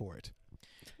prepared for it.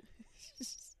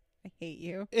 I hate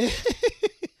you.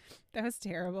 That was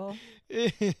terrible.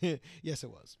 Yes, it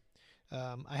was.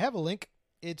 I have a link.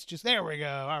 It's just, there we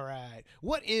go. All right.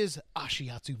 What is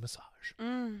Ashiatsu massage?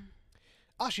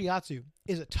 Ashiatsu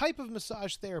is a type of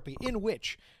massage therapy in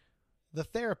which the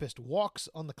therapist walks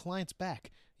on the client's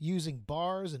back using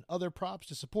bars and other props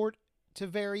to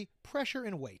vary pressure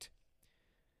and weight.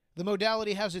 The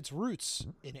modality has its roots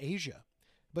in Asia,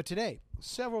 but today,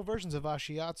 several versions of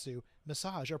Ashiatsu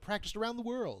massage are practiced around the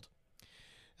world.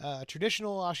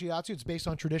 Traditional Ashiatsu, it's based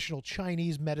on traditional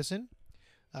Chinese medicine,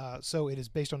 so it is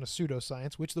based on a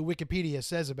pseudoscience, which the Wikipedia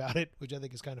says about it, which I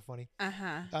think is kind of funny.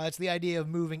 It's the idea of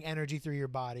moving energy through your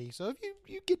body. So if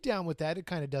you get down with that, it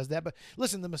kind of does that. But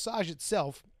listen, the massage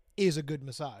itself is a good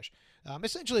massage.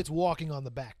 Essentially, it's walking on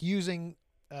the back, using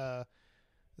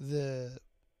the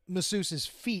masseuse's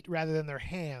feet rather than their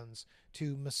hands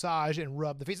to massage and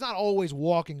rub the feet. It's not always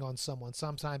walking on someone.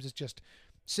 Sometimes it's just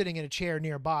sitting in a chair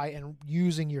nearby and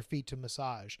using your feet to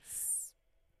massage.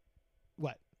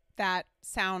 What? That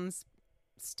sounds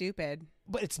stupid.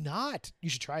 But it's not. You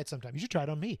should try it sometime. You should try it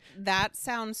on me. That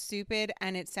sounds stupid,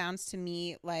 and it sounds to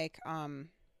me like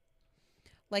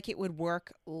it would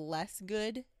work less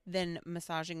good than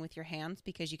massaging with your hands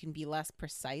because you can be less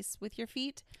precise with your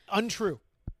feet. Untrue.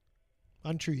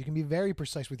 You can be very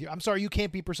precise with your... I'm sorry, you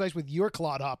can't be precise with your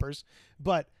clodhoppers,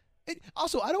 but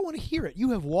also, I don't want to hear it. You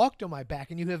have walked on my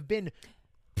back, and you have been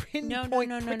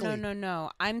pinpoint prickly. No.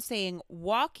 I'm saying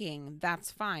walking, that's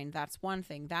fine. That's one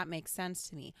thing. That makes sense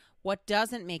to me. What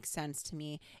doesn't make sense to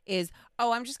me is,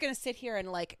 I'm just going to sit here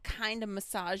and like kind of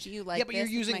massage you like this. Yeah, but you're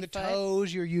using the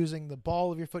toes, you're using the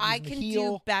ball of your foot, I using can the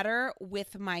heel. do better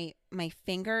with my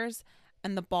fingers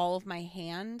and the ball of my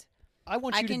hand. I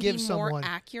want you to can give be someone more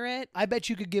accurate. I bet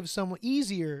you could give someone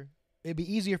easier. It'd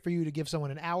be easier for you to give someone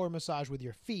an hour massage with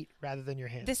your feet rather than your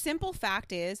hands. The simple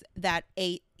fact is that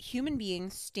a human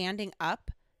being standing up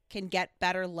can get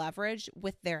better leverage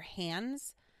with their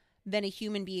hands than a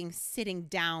human being sitting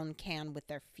down can with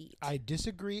their feet. I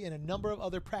disagree, and a number of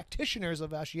other practitioners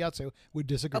of Ashiatsu would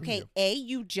disagree. Okay, A,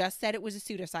 you just said it was a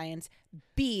pseudoscience.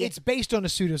 B, it's based on a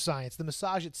pseudoscience. The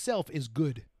massage itself is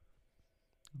good.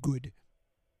 Good.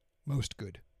 Most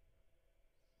good.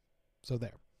 So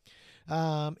there.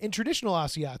 In traditional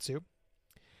Ashiatsu,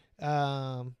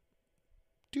 the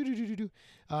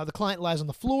client lies on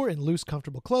the floor in loose,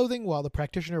 comfortable clothing while the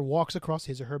practitioner walks across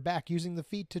his or her back using the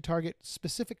feet to target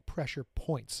specific pressure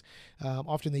points.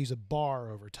 Often they use a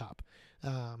bar over top.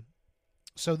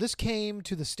 So this came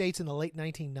to the States in the late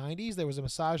 1990s. There was a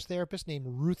massage therapist named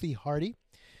Ruthie Hardy.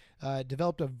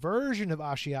 Developed a version of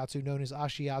Ashiatsu known as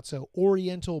Ashiatsu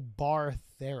Oriental Bar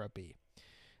Therapy.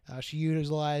 She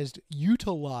utilized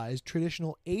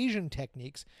traditional Asian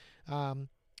techniques,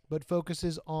 but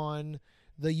focuses on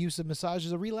the use of massage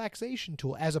as a relaxation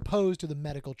tool as opposed to the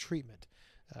medical treatment,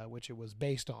 which it was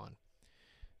based on.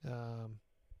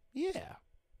 Yeah,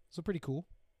 so pretty cool.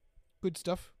 Good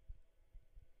stuff.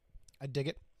 I dig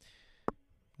it.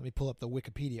 Let me pull up the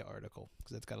Wikipedia article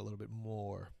because that's got a little bit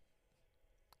more.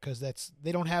 Because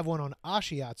they don't have one on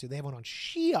Ashiatsu. They have one on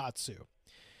Shiatsu,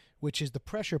 which is the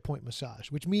pressure point massage,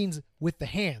 which means with the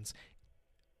hands.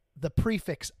 The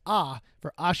prefix "a"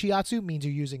 for Ashiatsu means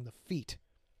you're using the feet,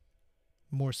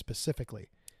 more specifically.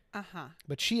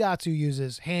 But Shiatsu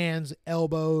uses hands,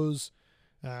 elbows,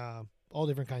 all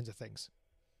different kinds of things.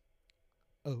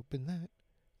 Open that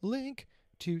link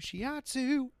to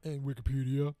Shiatsu and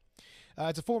Wikipedia.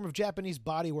 It's a form of Japanese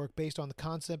bodywork based on the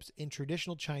concepts in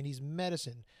traditional Chinese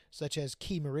medicine, such as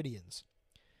key meridians.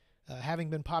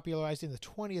 Having been popularized in the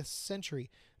 20th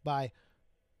century by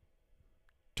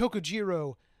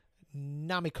Tokujiro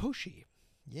Namikoshi.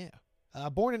 Yeah.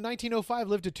 Born in 1905,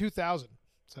 lived to 2000.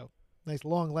 So, nice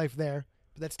long life there.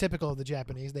 But that's typical of the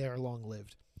Japanese. They are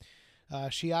long-lived.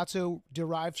 Shiatsu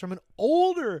derives from an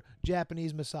older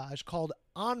Japanese massage called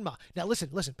Anma. Now,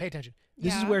 listen, pay attention.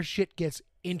 This is where shit gets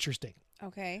interesting.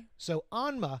 Okay. So,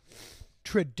 Anma,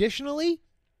 traditionally,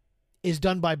 is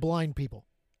done by blind people.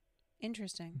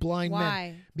 Interesting. Blind men.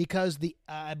 Why? Because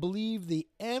I believe the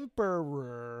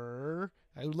emperor...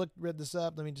 I read this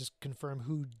up. Let me just confirm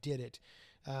who did it.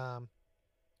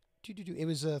 It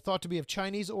was thought to be of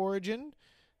Chinese origin.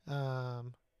 I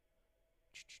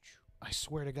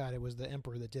swear to God, it was the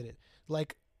emperor that did it.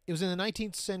 Like, it was in the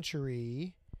 19th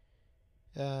century.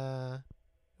 It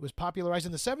was popularized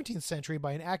in the 17th century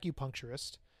by an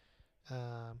acupuncturist.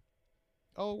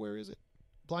 Where is it?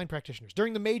 Blind practitioners.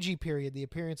 During the Meiji period, the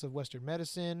appearance of Western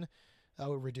medicine...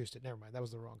 Oh, it reduced it. Never mind. That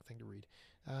was the wrong thing to read.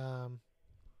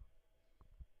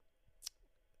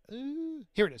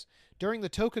 Here it is. During the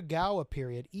Tokugawa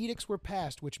period, edicts were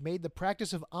passed which made the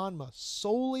practice of Anma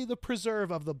solely the preserve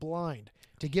of the blind,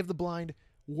 to give the blind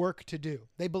work to do.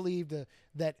 They believed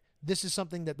that this is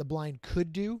something that the blind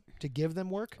could do to give them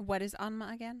work. What is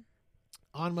Anma again?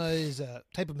 Anma is a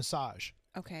type of massage.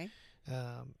 Okay.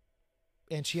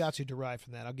 And Shiatsu derived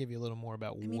from that. I'll give you a little more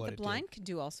about what it did. the blind can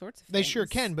do all sorts of things. They sure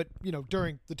can, but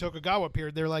during the Tokugawa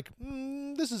period, they're like,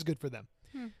 this is good for them.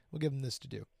 We'll give them this to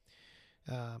do.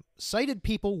 Sighted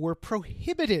people were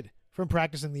prohibited from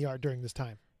practicing the art during this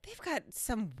time. They've got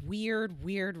some weird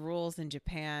rules in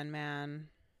Japan, man.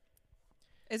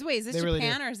 Is this They really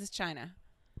Japan do. or is this China?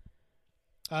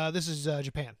 This is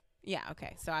Japan. Yeah,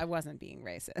 okay. So I wasn't being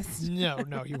racist.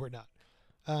 No, you were not.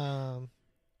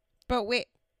 But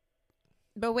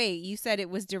wait, you said it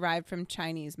was derived from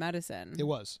Chinese medicine. It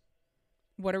was.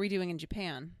 What are we doing in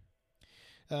Japan?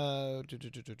 I'm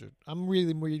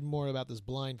really reading more about this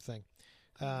blind thing.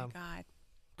 Oh my God.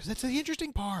 Because that's the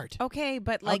interesting part. Okay,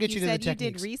 but I'll like get you you to the said, you did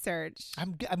techniques. research.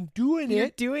 I'm doing You're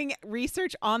it. doing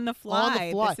research on the fly. On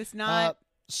the fly. This is not.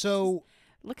 So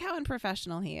Look how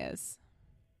unprofessional he is.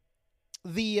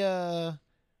 the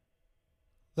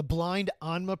blind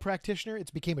Anma practitioner,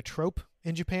 it's became a trope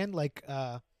in Japan, like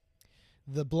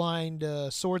the blind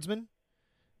swordsman.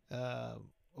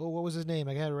 What was his name?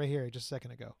 I got it right here just a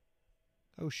second ago.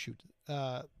 Oh shoot.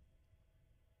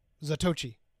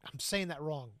 Zatochi. I'm saying that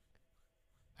wrong.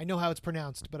 I know how it's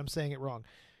pronounced, but I'm saying it wrong.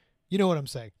 You know what I'm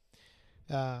saying.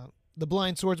 The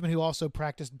blind swordsman who also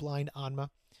practiced blind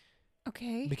Anma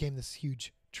Okay. became this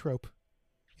huge trope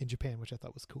in Japan, which I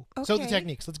thought was cool. So the Okay.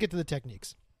 techniques. Let's get to the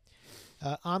techniques.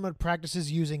 Anma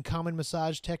practices using common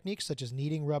massage techniques such as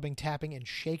kneading, rubbing, tapping, and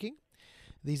shaking.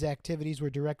 These activities were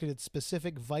directed at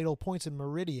specific vital points and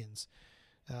meridians.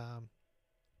 A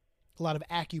lot of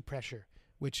acupressure,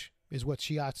 which is what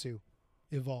Shiatsu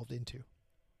evolved into.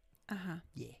 Uh-huh.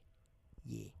 Yeah.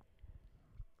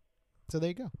 So there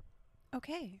you go.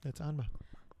 Okay. That's Anma.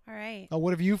 All right. Oh,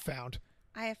 what have you found?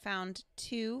 I have found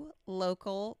 2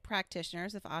 local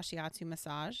practitioners of Ashiatsu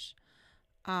massage.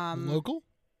 Local?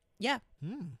 Yeah.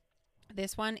 Hmm.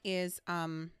 This one is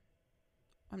I'm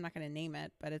not going to name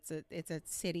it, but it's a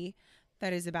city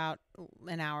that is about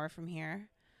an hour from here.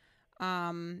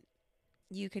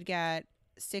 You could get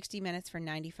 60 minutes for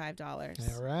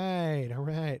 $95. All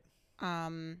right.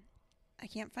 I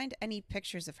can't find any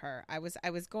pictures of her. I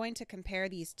was going to compare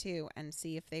these two and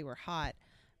see if they were hot,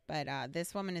 but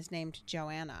this woman is named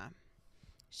Joanna.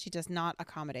 She does not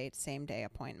accommodate same-day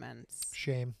appointments.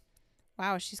 Shame.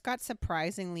 Wow, she's got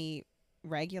surprisingly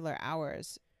regular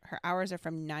hours. Her hours are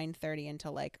from 9:30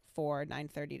 until like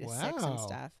 9:30 to 6 and Wow.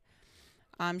 stuff.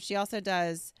 She also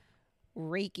does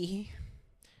Reiki.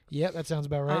 Yep, that sounds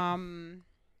about right.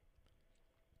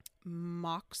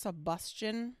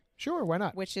 Moxibustion, Sure, why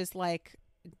not? which is like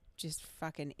just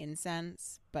fucking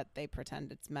incense, but they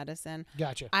pretend it's medicine.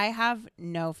 Gotcha. I have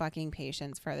no fucking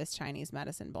patience for this Chinese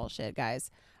medicine bullshit, guys.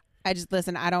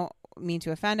 Listen, I don't mean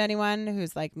to offend anyone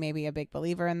who's like maybe a big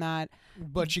believer in that,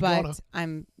 But you but gonna.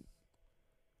 I'm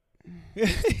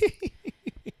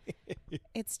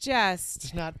It's just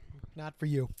It's not for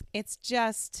you. It's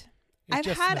just It I've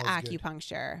just had smells good.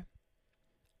 acupuncture.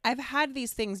 I've had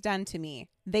these things done to me.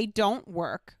 They don't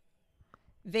work.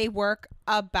 They work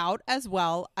about as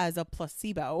well as a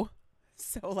placebo.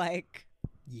 So like,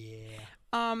 Yeah.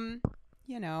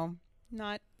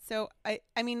 not so I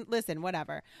mean, listen,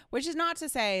 whatever. Which is not to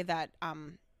say that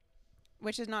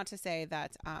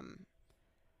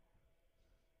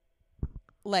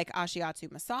like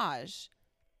Ashiatsu massage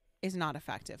is not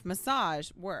effective.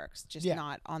 Massage works, just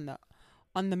not on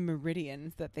the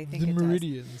meridians that they think The it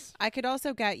meridians. does. I could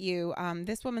also get you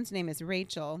this woman's name is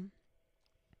Rachel.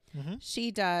 Mm-hmm.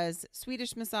 She does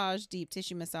Swedish massage, deep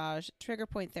tissue massage, trigger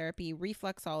point therapy,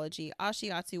 reflexology,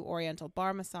 Ashiatsu oriental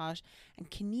bar massage,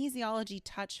 and kinesiology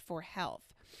touch for health.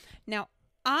 Now,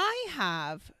 I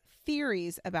have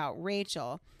theories about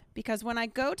Rachel because when I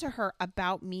go to her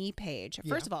About Me page,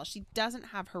 first of all, she doesn't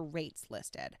have her rates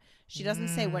listed. She doesn't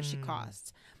say what she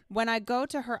costs. When I go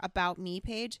to her About Me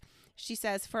page, she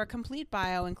says, for a complete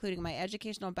bio, including my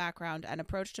educational background and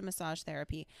approach to massage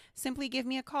therapy, simply give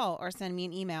me a call or send me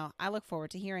an email. I look forward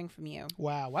to hearing from you.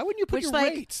 Wow. Why wouldn't you put your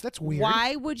like, rates? That's weird.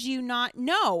 Why would you not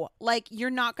know? Like,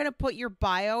 you're not going to put your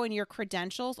bio and your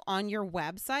credentials on your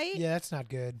website? Yeah, that's not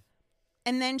good.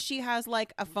 And then she has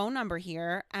like a phone number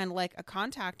here and like a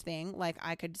contact thing. Like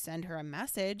I could send her a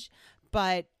message,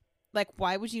 but like,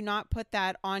 why would you not put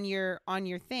that on your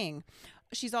thing?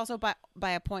 She's also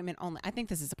by appointment only. I think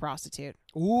this is a prostitute.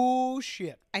 Ooh,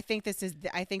 shit. I think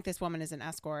this woman is an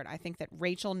escort. I think that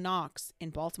Rachel Knox in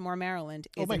Baltimore, Maryland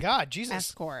is Oh my God, Jesus.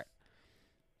 escort.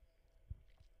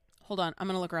 Hold on, I'm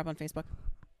going to look her up on Facebook.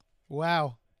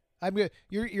 Wow.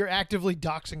 You're actively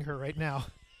doxing her right now.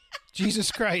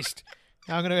 Jesus Christ.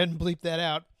 Now I'm going to go ahead and bleep that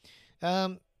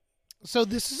out. So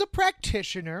this is a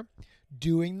practitioner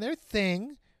doing their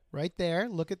thing right there.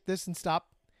 Look at this and stop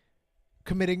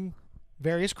committing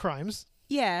various crimes.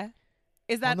 Yeah.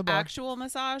 Is On that the bar. actual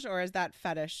massage or is that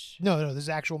fetish? No, this is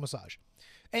actual massage.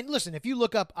 And listen, if you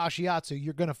look up Ashiatsu,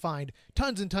 you're going to find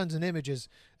tons and tons of images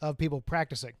of people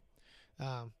practicing.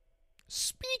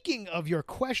 Speaking of your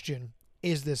question,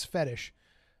 is this fetish?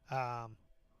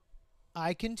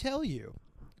 I can tell you,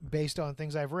 based on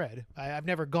things I've read, I've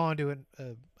never gone to an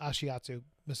Ashiatsu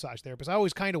massage therapist. I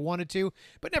always kind of wanted to,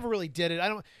 but never really did it. I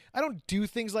don't do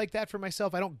things like that for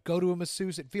myself. I don't go to a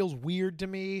masseuse. It feels weird to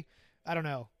me. I don't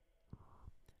know.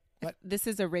 What? This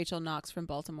is a Rachel Knox from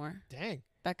Baltimore. Dang.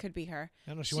 That could be her. I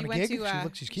don't know. She want a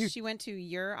gig? She's cute. She went to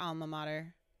your alma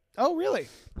mater. Oh, really?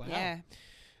 Wow.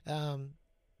 Yeah.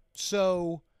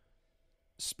 So,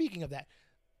 speaking of that,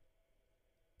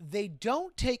 they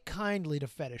don't take kindly to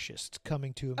fetishists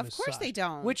coming to a massage. Of course they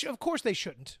don't. Which, of course, they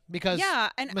shouldn't. Because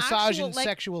an massage actual, and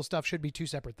sexual stuff should be two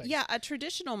separate things. Yeah, a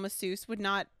traditional masseuse would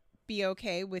not be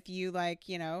okay with you, like,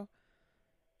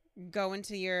 going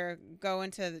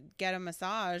to get a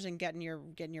massage and getting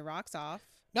your rocks off.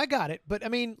 I got it. But, I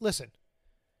mean, listen.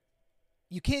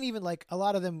 You can't even, like, a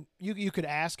lot of them, you could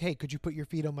ask, hey, could you put your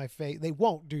feet on my face? They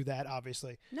won't do that,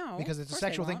 obviously. No, because it's of a course they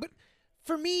sexual thing. won't. But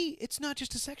for me, it's not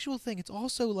just a sexual thing. It's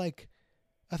also, like,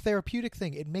 a therapeutic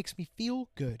thing. It makes me feel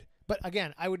good. But,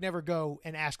 again, I would never go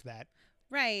and ask that.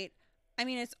 Right. I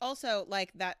mean, it's also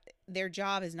like that their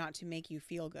job is not to make you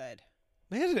feel good.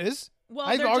 Yes, it is. Well,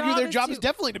 I'd their argue job their is job to- is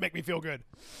definitely to make me feel good.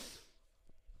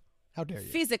 How dare you?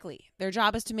 Physically. Their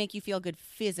job is to make you feel good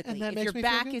physically. And that If makes your me feel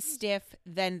back good? is stiff,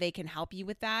 then they can help you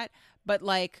with that. But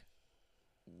like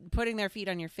putting their feet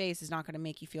on your face is not going to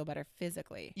make you feel better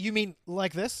physically. You mean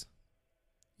like this?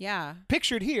 Yeah.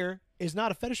 Pictured here is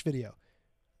not a fetish video.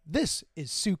 This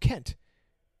is Sue Kent,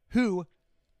 who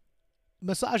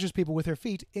massages people with her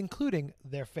feet, including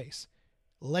their face.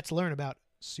 Let's learn about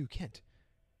Sue Kent.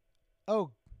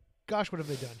 Oh, gosh, what have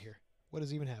they done here? What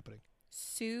is even happening?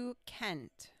 Sue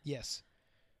Kent. Yes.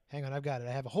 Hang on, I've got it.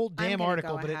 I have a whole I'm damn gonna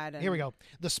article, go but ahead here we and- go.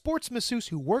 The sports masseuse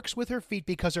who works with her feet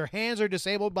because her hands are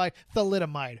disabled by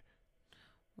thalidomide.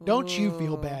 Don't you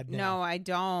feel Ooh, bad now? No, I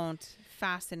don't.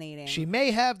 Fascinating. She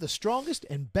may have the strongest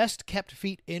and best kept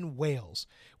feet in Wales.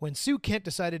 When Sue Kent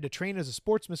decided to train as a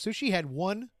sports masseuse, she had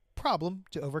one problem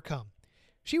to overcome.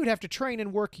 She would have to train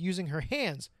and work using her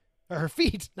hands, or her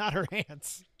feet, not her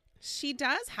hands. She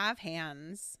does have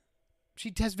hands.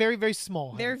 She has very, very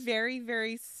small They're hands. very,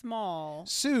 very small.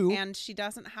 Sue And she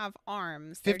doesn't have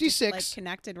arms. They're just, 56 like,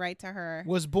 connected right to her.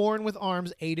 was born with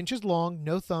arms 8 inches long,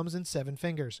 no thumbs, and 7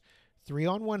 fingers. 3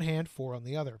 on one hand, 4 on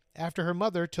the other. After her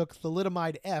mother took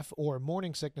thalidomide F, or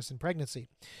morning sickness in pregnancy.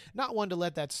 Not one to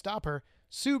let that stop her,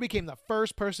 Sue became the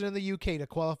first person in the UK to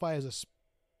qualify as a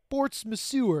sports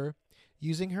masseur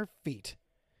using her feet.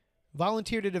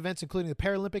 Volunteered at events including the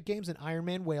Paralympic Games and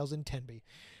Ironman Wales in Tenby.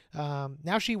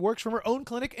 Now she works from her own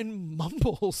clinic in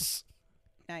Mumbles.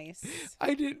 Nice.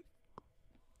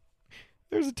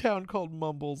 There's a town called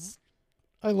Mumbles.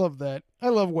 I love that. I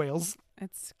love Wales.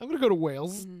 I'm going to go to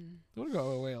Wales. I'm going to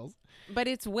go to Wales. But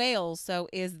it's Wales, so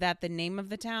is that the name of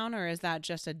the town, or is that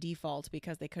just a default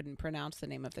because they couldn't pronounce the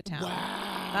name of the town?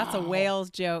 Wow. That's a Wales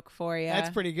joke for you.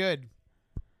 That's pretty good.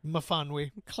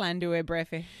 Mafanwi. Clandue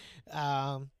brefi.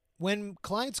 When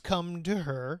clients come to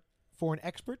her for an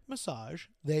expert massage,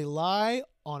 they lie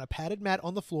on a padded mat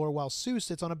on the floor while Sue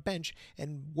sits on a bench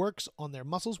and works on their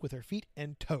muscles with her feet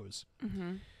and toes.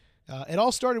 Mm-hmm. It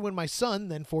all started when my son,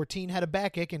 then 14, had a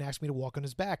backache and asked me to walk on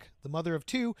his back. The mother of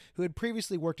two, who had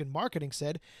previously worked in marketing,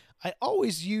 said, I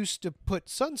always used to put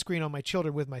sunscreen on my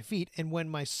children with my feet, and when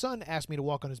my son asked me to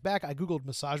walk on his back, I Googled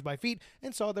massage by feet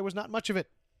and saw there was not much of it.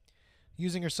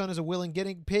 Using her son as a willing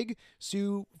guinea pig,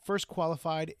 Sue first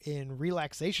qualified in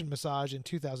relaxation massage in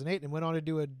 2008 and went on to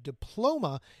do a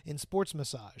diploma in sports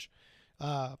massage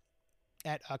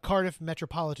at Cardiff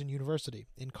Metropolitan University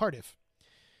in Cardiff.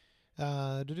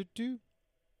 They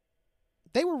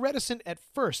were reticent at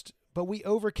first, but we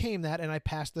overcame that and I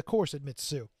passed the course, admits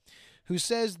Sue, who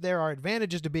says there are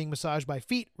advantages to being massaged by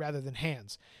feet rather than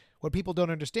hands. What people don't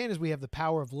understand is we have the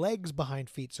power of legs behind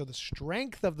feet, so the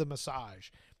strength of the massage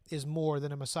is more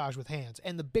than a massage with hands,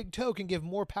 and the big toe can give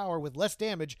more power with less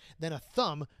damage than a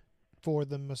thumb for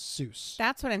the masseuse.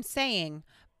 That's what I'm saying.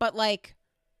 But, like,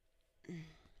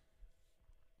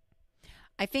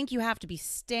 I think you have to be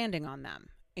standing on them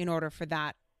in order for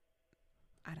that.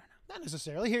 I don't know. Not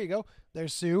necessarily. Here you go.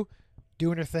 There's Sue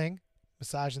doing her thing,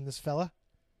 massaging this fella,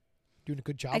 doing a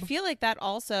good job. I feel like that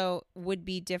also would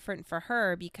be different for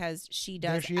her because she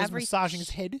does there she is massaging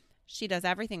his head. She does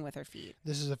everything with her feet.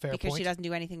 This is a fair point. Because she doesn't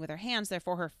do anything with her hands.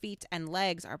 Therefore, her feet and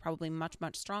legs are probably much,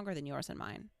 much stronger than yours and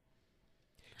mine.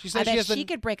 She says I bet she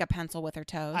could break a pencil with her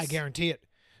toes. I guarantee it.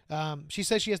 She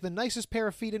says she has the nicest pair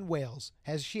of feet in Wales.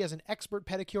 She has an expert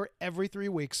pedicure every 3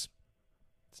 weeks.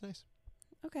 It's nice.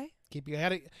 Okay. You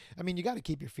got to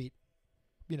keep your feet,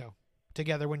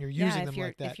 together when you're using them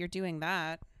like that. If you're doing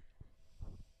that.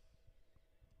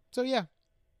 So yeah,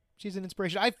 she's an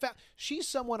inspiration. She's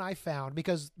someone I found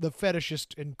because the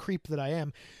fetishist and creep that I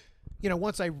am.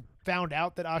 Once I found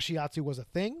out that Ashiatsu was a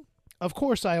thing, of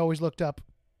course I always looked up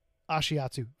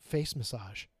Ashiatsu face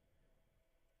massage.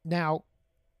 Now,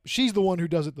 she's the one who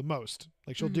does it the most.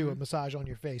 Like she'll do a massage on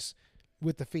your face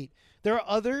with the feet. There are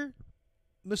other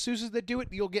masseuses that do it.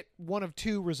 You'll get one of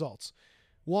two results.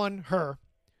 One, her.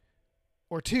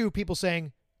 Or two, people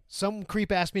saying, some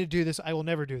creep asked me to do this. I will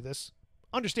never do this.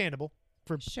 Understandable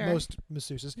for most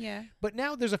masseuses. Yeah. But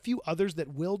now there's a few others that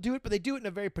will do it, but they do it in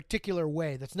a very particular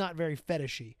way that's not very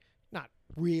fetishy. Not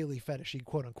really fetishy,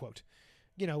 quote unquote.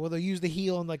 Where they'll use the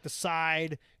heel on like the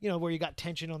side, where you got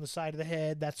tension on the side of the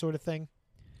head, that sort of thing.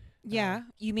 Yeah.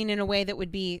 You mean in a way that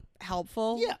would be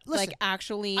helpful? Yeah. Listen, like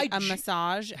actually a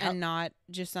massage and not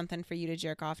just something for you to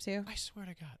jerk off to? I swear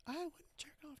to God, I wouldn't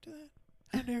jerk off to that.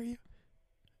 How dare you?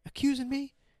 Accusing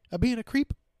me of being a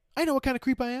creep? I know what kind of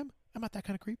creep I am. I'm not that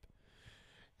kind of creep.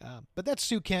 But that's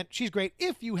Sue Kent. She's great.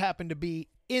 If you happen to be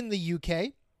in the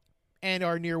UK and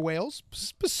are near Wales,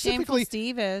 specifically...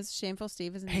 Shameful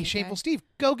Steve is in the Hey, UK. Shameful Steve,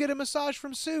 go get a massage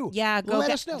from Sue. Yeah, go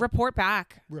let us know. Report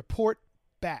back. Report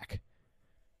back.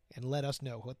 And let us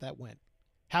know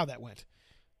how that went.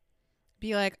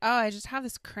 Be like, oh, I just have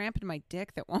this cramp in my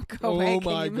dick that won't go away.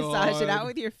 Can you massage it out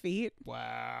with your feet?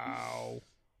 Wow.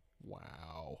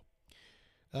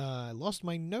 I lost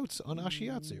my notes on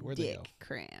Ashiatsu. Where'd they go?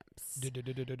 Cramps.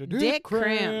 Dick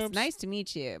Cramps. Nice to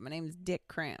meet you. My name is Dick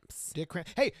Cramps. Dick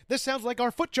Cramps. Hey, this sounds like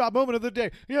our foot job moment of the day.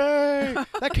 Yay!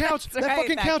 That counts. that right,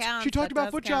 fucking that counts. counts. She talked That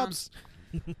about does foot count. jobs.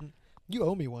 You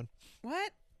owe me one.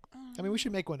 What? I mean, we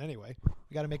should make one anyway.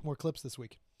 We got to make more clips this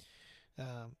week.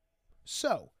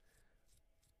 So,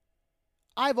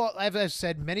 I've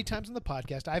said many times on the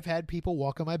podcast, I've had people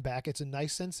walk on my back. It's a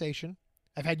nice sensation.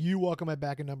 I've had you walk on my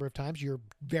back a number of times. You're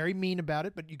very mean about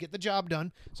it, but you get the job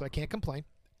done, so I can't complain.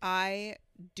 I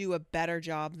do a better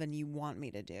job than you want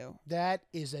me to do. That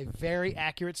is a very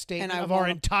accurate statement And of our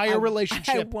entire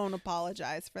relationship. I won't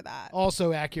apologize for that.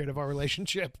 Also accurate of our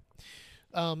relationship.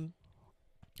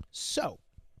 So,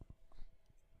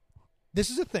 this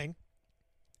is a thing,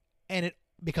 and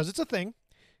because it's a thing,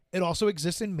 it also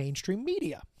exists in mainstream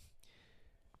media.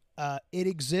 It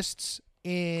exists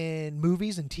in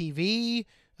movies and TV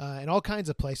and all kinds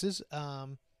of places. I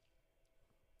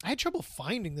had trouble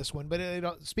finding this one, but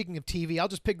speaking of TV, I'll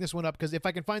just pick this one up because if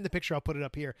I can find the picture, I'll put it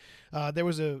up here. There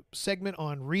was a segment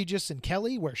on Regis and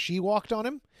Kelly where she walked on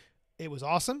him. It was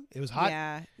awesome. It was hot.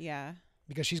 Yeah.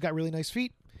 Because she's got really nice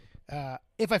feet.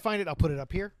 If I find it, I'll put it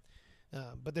up here.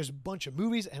 But there's a bunch of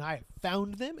movies, and I have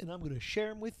found them, and I'm going to share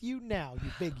them with you now, you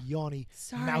big yawny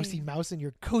mousy mouse and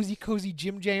your cozy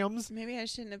Jim Jams. Maybe I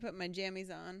shouldn't have put my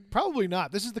jammies on. Probably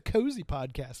not. This is the cozy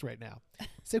podcast right now.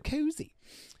 So cozy.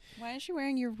 Why is she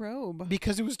wearing your robe?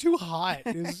 Because it was too hot.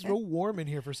 It was so warm in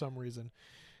here for some reason.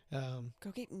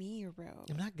 Go get me your robe.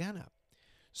 I'm not gonna.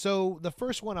 So the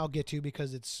first one I'll get to,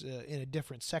 because it's in a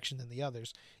different section than the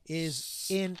others, is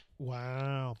in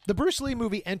the Bruce Lee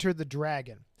movie Enter the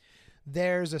Dragon.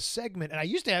 There's a segment, and I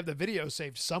used to have the video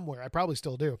saved somewhere. I probably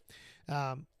still do.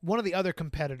 One of the other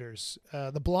competitors,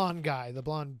 the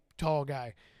blonde tall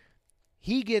guy,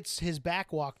 he gets his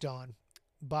back walked on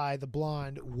by the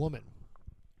blonde woman.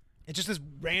 It's just this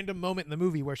random moment in the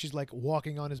movie where she's like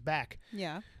walking on his back.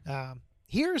 Yeah.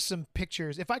 Here are some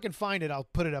pictures. If I can find it, I'll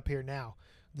put it up here now,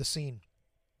 the scene.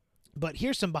 But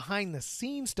here's some behind the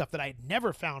scenes stuff that I had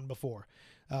never found before,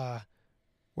 where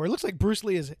it looks like Bruce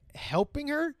Lee is helping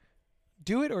her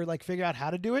do it, or like figure out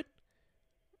how to do it,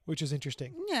 which is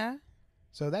interesting. Yeah.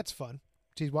 So that's fun.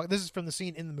 This is from the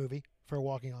scene in the movie for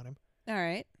walking on him. All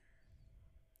right.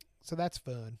 So that's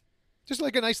fun. Just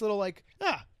like a nice little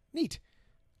neat.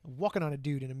 Walking on a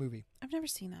dude in a movie. I've never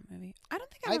seen that movie. I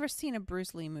don't think I've ever seen a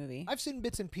Bruce Lee movie. I've seen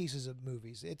bits and pieces of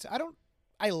movies.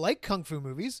 I like kung fu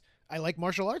movies. I like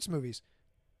martial arts movies.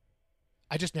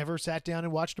 I just never sat down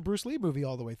and watched a Bruce Lee movie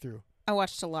all the way through. I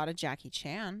watched a lot of Jackie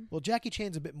Chan. Well, Jackie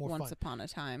Chan's a bit more fun. Once upon a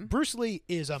time. Bruce Lee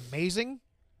is amazing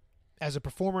as a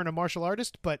performer and a martial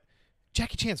artist, but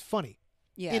Jackie Chan's funny.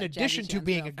 Yeah. In addition to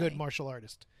being a good funny. martial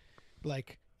artist. I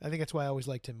think that's why I always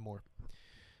liked him more.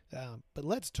 But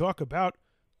let's talk about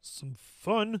some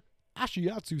fun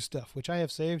Ashiatsu stuff, which I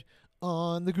have saved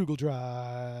on the Google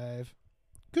Drive.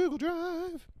 Google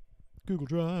Drive.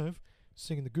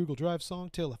 Singing the Google Drive song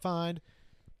till I find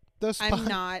the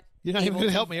spot. You're not even going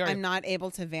to help me, are you? I'm not able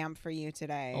to vamp for you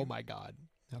today. Oh, my God.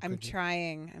 I'm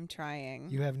trying.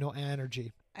 You have no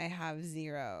energy. I have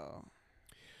zero.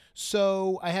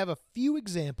 So I have a few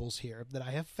examples here that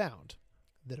I have found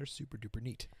that are super duper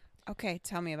neat. Okay,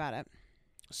 tell me about it.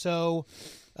 So,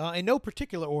 in no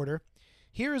particular order,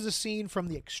 here is a scene from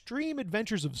The Extreme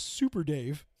Adventures of Super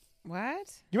Dave.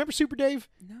 What? You remember Super Dave?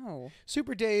 No.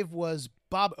 Super Dave was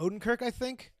Bob Odenkirk, I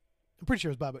think. I'm pretty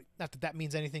sure it was Bob. Not that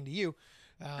means anything to you.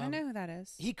 I know who that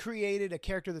is. He created a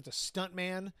character that's a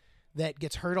stuntman that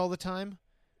gets hurt all the time.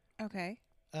 Okay.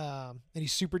 And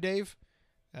he's Super Dave.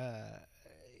 I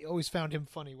always found him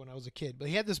funny when I was a kid. But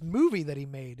he had this movie that he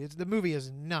made. The movie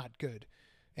is not good.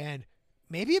 And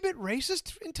maybe a bit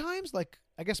racist in times. Like,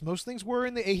 I guess most things were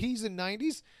in the 80s and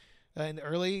 90s. In the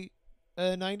early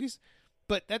 90s.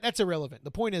 But that's irrelevant.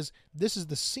 The point is, this is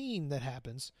the scene that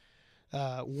happens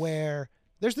where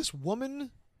there's this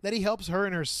woman that he helps, her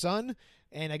and her son,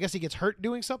 and I guess he gets hurt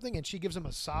doing something, and she gives him a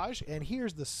massage. And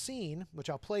here's the scene, which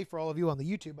I'll play for all of you on the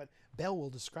YouTube, but Belle will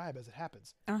describe as it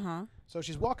happens. Uh-huh. So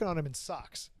she's walking on him in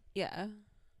socks. Yeah.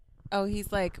 Oh,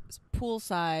 he's like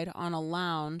poolside on a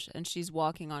lounge, and she's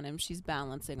walking on him. She's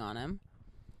balancing on him.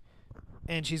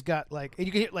 And she's got and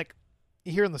you can hear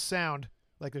you hear in the sound,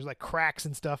 there's cracks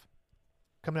and stuff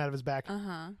coming out of his back.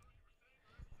 Uh-huh.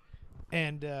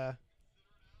 And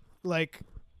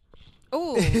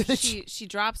oh, she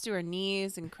drops to her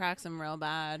knees and cracks him real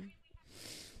bad.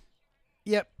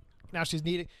 Yep. Now she's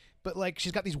needing, but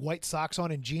she's got these white socks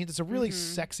on and jeans. It's a really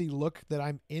sexy look that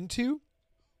I'm into.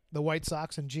 The white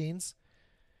socks and jeans.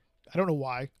 I don't know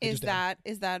why. Is that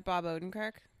Bob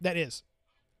Odenkirk? That is.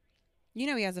 You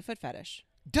know he has a foot fetish.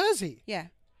 Does he? Yeah.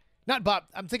 Not Bob.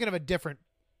 I'm thinking of a different.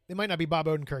 It might not be Bob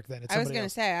Odenkirk then. It's I was somebody going to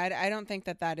else. say, I don't think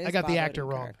that is I got Bob the actor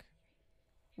Odenkirk. wrong.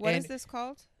 What And is this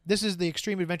called? This is the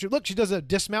Extreme Adventure. Look, she does a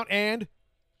dismount and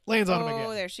lands on him again.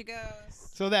 Oh, there she goes.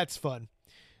 So that's fun.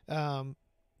 The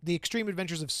Extreme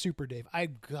Adventures of Super Dave.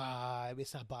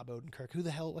 It's not Bob Odenkirk.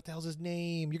 What the hell's his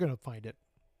name? You're going to find it.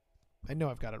 I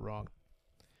know I've got it wrong.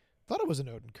 Thought it was an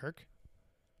Odenkirk.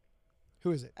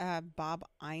 Who is it? Bob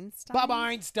Einstein. Bob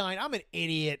Einstein. I'm an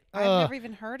idiot. I've never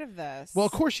even heard of this. Well,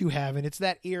 of course you haven't. It's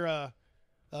that era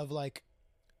of 70s,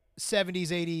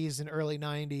 80s, and early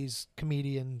 90s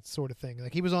comedian sort of thing.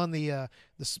 He was on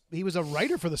he was a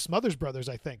writer for the Smothers Brothers,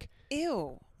 I think.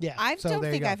 Ew. Yeah. I so don't there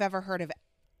you think go. I've ever heard of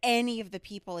any of the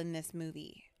people in this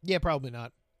movie. Yeah, probably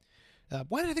not.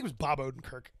 Why did I think it was Bob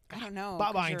Odenkirk? I don't know.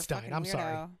 Bob 'cause you're a Einstein. fucking I'm weirdo.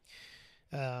 sorry.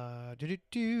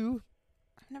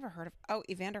 I've never heard of. Oh,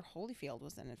 Evander Holyfield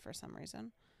was in it for some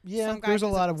reason. Yeah, Some guy there's a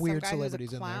who's lot of some weird guy who's a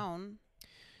celebrities in there. clown.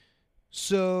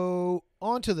 So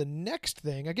on to the next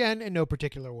thing, again in no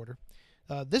particular order.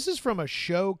 This is from a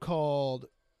show called.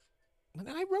 And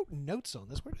I wrote notes on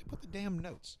this. Where did I put the damn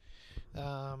notes? Did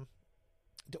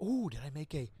I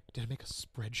make a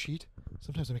spreadsheet?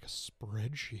 Sometimes I make a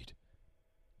spreadsheet.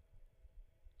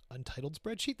 Untitled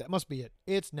spreadsheet? That must be it.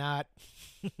 It's not.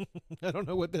 I don't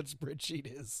know what that spreadsheet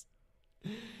is.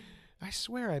 I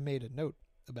swear I made a note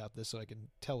about this so I can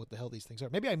tell what the hell these things are.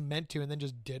 Maybe I meant to and then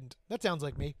just didn't. That sounds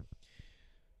like me.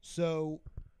 So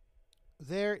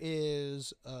there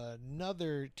is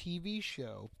another TV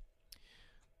show.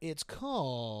 It's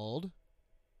called...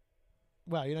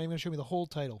 Wow, you're not even going to show me the whole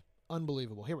title.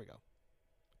 Unbelievable. Here we go.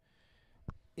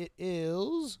 It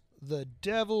is The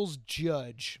Devil's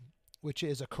Judge, which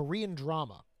is a Korean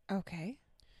drama. Okay.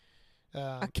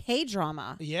 A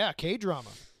K-drama. Yeah, K-drama.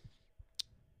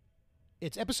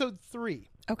 It's episode 3.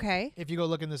 Okay. If you go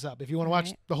looking this up. If you want to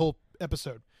watch the whole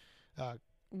episode.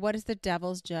 What is The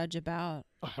Devil's Judge about?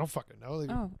 I don't fucking know.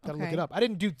 Oh, Gotta look okay. it up. I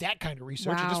didn't do that kind of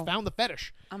research. I just Wow. found the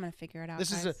fetish. I'm going to figure it out,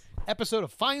 This is guys. an episode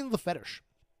of Find the Fetish.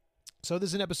 So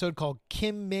this is an episode called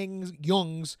Kim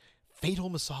Young's Fatal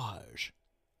Massage,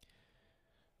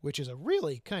 which is a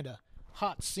really kind of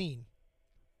hot scene.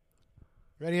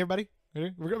 Ready, everybody?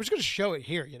 Ready? We're just going to show it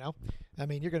here, you know? I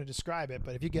mean, you're going to describe it,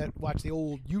 but if you watch the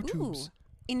old YouTubes. Ooh.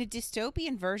 In a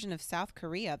dystopian version of South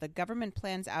Korea, the government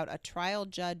plans out a trial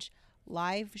judge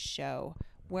live show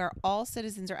where all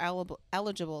citizens are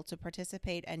eligible to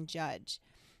participate and judge.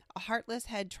 A heartless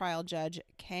head trial judge,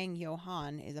 Kang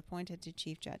Yo-han, is appointed to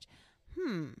chief judge.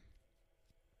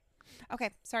 Okay,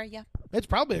 sorry, yeah. It's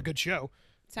probably a good show.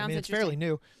 Sounds I mean, it's interesting. fairly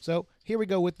new. So here we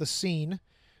go with the scene.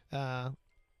 Turn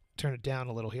it down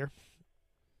a little here.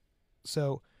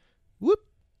 So, whoop,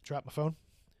 drop my phone.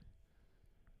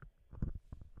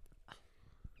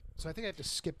 So I think I have to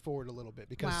skip forward a little bit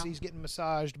because Wow. he's getting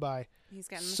massaged by He's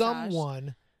getting massaged.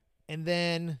 someone, and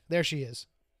then there she is.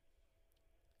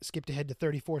 Skipped ahead to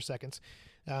 34 seconds.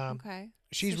 Okay.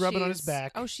 She's So rubbing on his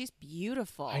back. Oh, she's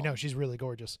beautiful. I know, she's really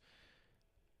gorgeous.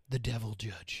 The Devil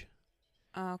Judge.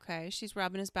 Okay, she's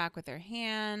rubbing his back with her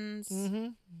hands. Mm-hmm.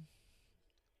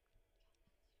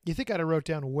 You think I'd have wrote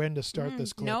down when to start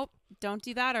this clip? Nope, don't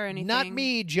do that or anything. Not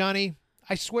me, Johnny.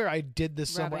 I swear I did this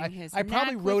somewhere. Rubbing his I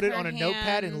probably neck wrote with it on her a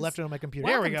notepad and hands. left it on my computer.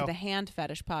 Welcome there we go. to the Hand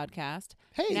Fetish Podcast.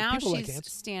 Hey, now people like she's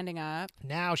hands. standing up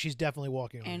Now she's definitely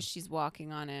walking on him. and she's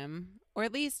walking on him, or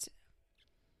at least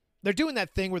They're doing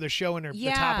that thing where they're showing her the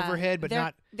top of her head, but they're,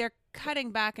 not. They're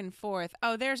cutting back and forth.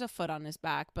 Oh, there's a foot on his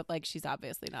back, but like she's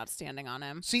obviously not standing on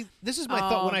him. See, this is my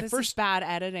thought when I this first. is bad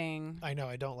editing. I know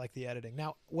I don't like the editing.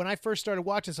 Now, when I first started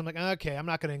watching this, I'm like, okay, I'm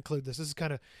not going to include this. This is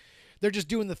kind of. They're just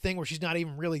doing the thing where she's not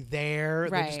even really there.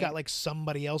 They just Right. got like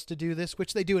somebody else to do this,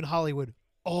 which they do in Hollywood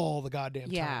all the goddamn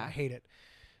time. Yeah. I hate it.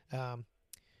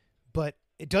 But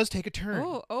it does take a turn.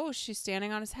 Oh, she's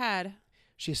standing on his head.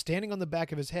 She's standing on the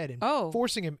back of his head and Oh.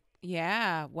 forcing him.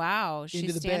 Yeah, wow. She's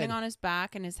Into the standing bed. on his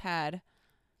back and his head.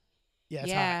 Yeah, it's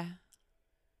yeah. hot.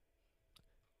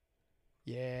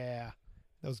 Yeah,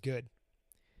 that was good.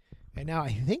 And now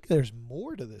I think there's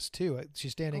more to this too.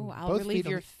 She's standing Oh, I'll both relieve feet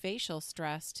on your the- facial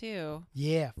stress too.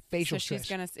 Yeah, facial so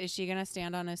stress. is she gonna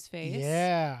stand on his face?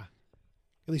 Yeah,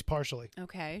 at least partially.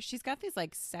 Okay. She's got these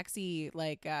like sexy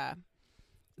like There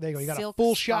you go. You got a silk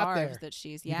full shot scarves there. that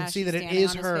she's You can see she's that it standing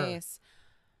is on his her. face.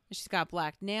 She's got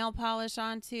black nail polish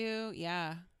on too.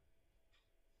 Yeah.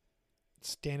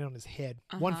 Standing on his head,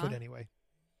 1 foot Uh-huh. anyway.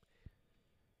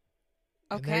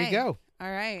 Okay. And there you go.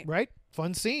 All right. Right,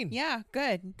 fun scene. Yeah.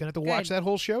 Good. Gonna have to watch Good. that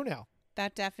whole show now.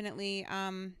 That definitely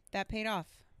that paid off.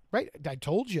 Right, I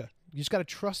told you. You just got to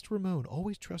trust Ramon.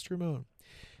 Always trust Ramon.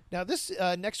 Now, this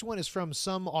next one is from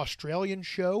some Australian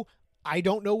show. I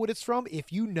don't know what it's from.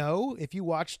 If you know, if you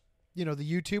watch, the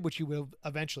YouTube, which you will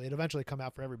eventually, it'll eventually come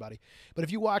out for everybody. But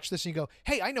if you watch this and you go,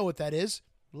 hey, I know what that is,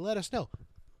 let us know.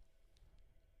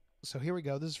 So here we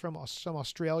go. This is from some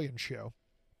Australian show.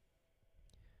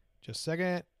 Just a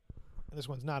second. This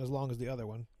one's not as long as the other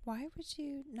one. Why would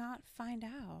you not find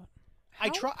out? I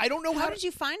don't know How how did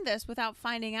you find this without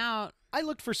finding out? I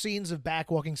looked for scenes of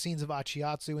backwalking, scenes of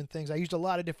Ashiatsu and things. I used a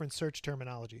lot of different search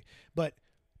terminology. But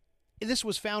this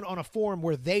was found on a forum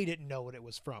where they didn't know what it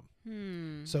was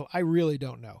from. So I really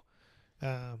don't know.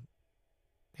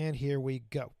 And here we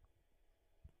go.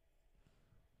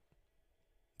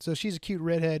 So she's a cute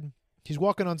redhead. She's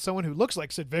walking on someone who looks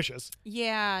like Sid Vicious.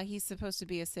 Yeah, he's supposed to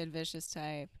be a Sid Vicious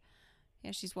type.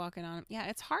 Yeah, she's walking on him. Yeah,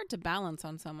 it's hard to balance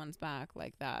on someone's back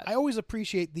like that. I always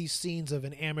appreciate these scenes of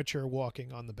an amateur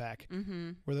walking on the back.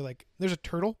 Mm-hmm. Where they're like, there's a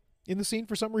turtle in the scene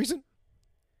for some reason.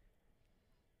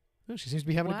 Oh, she seems to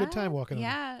be having a good time walking on.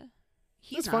 Yeah.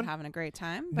 He's That's not fun. having a great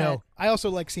time. But No, I also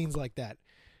like scenes like that.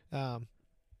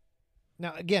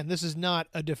 Now, again, this is not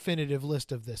a definitive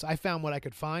list of this. I found what I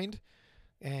could find,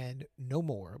 and no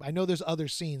more. I know there's other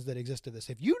scenes that exist of this.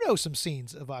 If you know some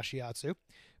scenes of Ashiatsu,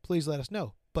 please let us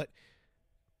know. But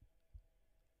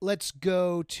let's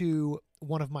go to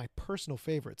one of my personal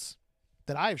favorites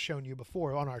that I've shown you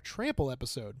before on our trample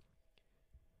episode.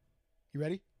 You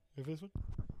ready? You ready for this one?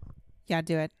 Yeah,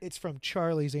 do it. It's from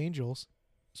Charlie's Angels,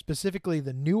 specifically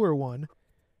the newer one.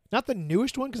 Not the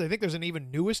newest one, because I think there's an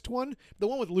even newest one. The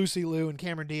one with Lucy Liu and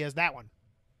Cameron Diaz, that one.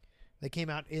 They came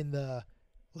out in the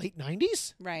late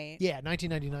 90s? Right. Yeah,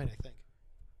 1999, I think.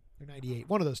 Or 98.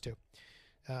 One of those two.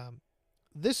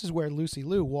 This is where Lucy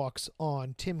Liu walks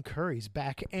on Tim Curry's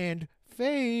back and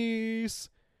face.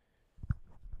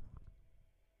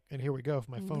 And here we go, if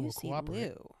my phone Lucy will cooperate.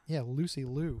 Liu. Yeah, Lucy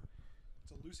Liu.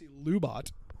 It's a Lucy Liu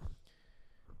bot.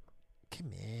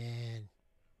 Come on.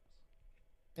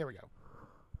 There we go.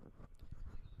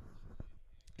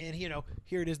 And, you know,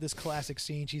 here it is, this classic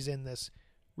scene. She's in this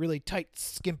really tight,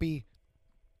 skimpy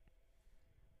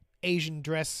Asian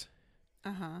dress.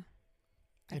 Uh-huh.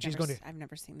 And she's going to... I've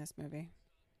never seen this movie.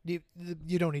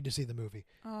 You don't need to see the movie.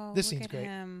 Oh, This look scene's at great.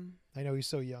 him. I know, he's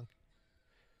so young.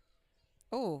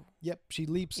 Oh. Yep, she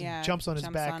leaps Yeah. and jumps on his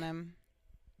back. on him.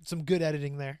 Some good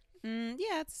editing there.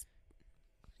 Yeah, it's...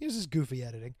 This is goofy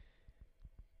editing.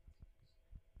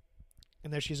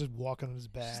 And there she's just walking on his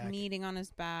back. She's kneading on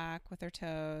his back with her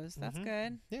toes. That's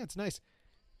good. Yeah, it's nice.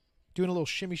 Doing a little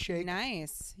shimmy shake.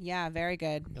 Nice. Yeah, very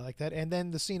good. I like that. And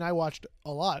then the scene I watched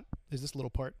a lot is this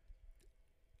little part.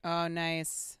 Oh,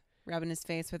 nice. Rubbing his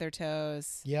face with her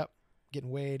toes. Yep. Getting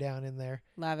way down in there.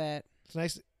 Love it. It's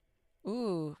nice.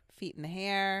 Ooh, feet in the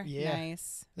hair. Yeah.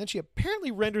 Nice. Then she apparently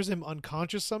renders him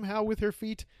unconscious somehow with her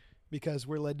feet because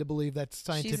we're led to believe that's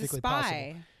scientifically She's a possible.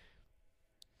 spy.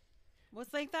 Well,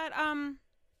 it's like that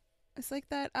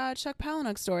Chuck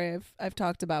Palahniuk story I've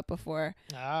talked about before,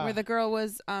 where the girl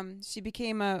was she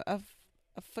became a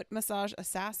foot massage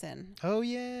assassin. Oh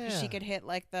yeah. She could hit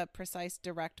like the precise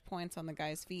direct points on the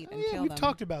guy's feet and yeah, kill we've them.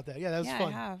 talked about that. Yeah, that was yeah,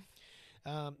 fun. I have.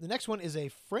 The next one is a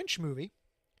French movie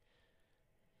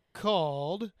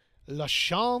called La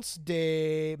Chance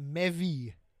de ma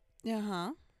vie,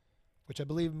 Uh-huh. which I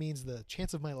believe means the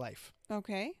chance of my life.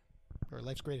 Okay. Or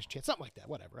life's greatest chance. Something like that.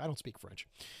 Whatever. I don't speak French.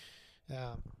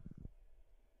 Here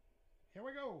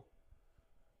we go.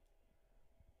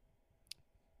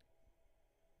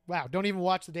 Wow. Don't even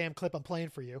watch the damn clip I'm playing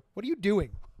for you. What are you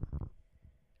doing?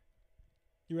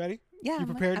 You ready? Yeah. You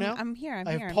prepared now? I'm here.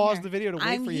 I have paused the video to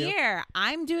wait for you. I'm here.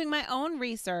 I'm doing my own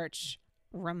research.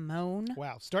 Ramon.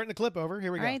 Wow. Starting the clip over.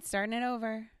 Here we All go. right, starting it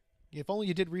over. If only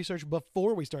you did research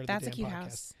before we started That's the a damn cute podcast.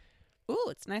 house. Ooh,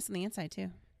 it's nice on the inside too.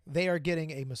 They are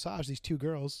getting a massage. These two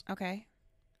girls Okay.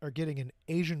 are getting an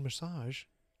Asian massage,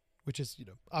 which is, you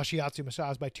know, Ashiatsu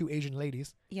massage by two Asian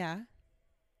ladies. Yeah.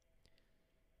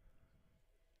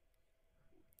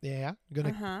 Yeah. Gonna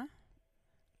Uh-huh.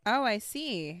 Oh, I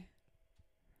see.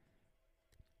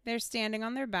 They're standing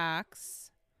on their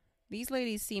backs. These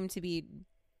ladies seem to be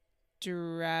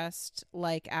dressed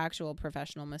like actual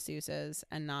professional masseuses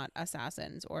and not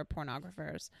assassins or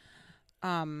pornographers.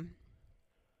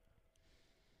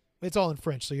 It's all in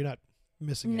French, so you're not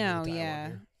missing any No, of the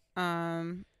dialogue yeah.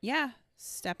 here. Yeah,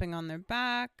 stepping on their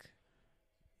back,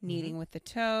 kneading with the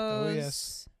toes. Oh,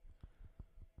 yes.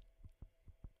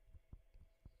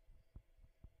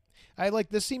 I like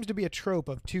this. Seems to be a trope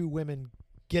of two women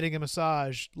getting a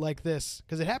massage like this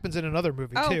because it happens in another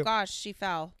movie Oh too. gosh, she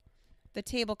fell. The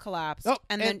table collapsed, Oh,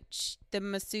 and and- then the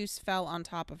masseuse fell on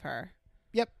top of her.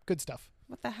 Yep, good stuff.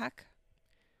 What the heck?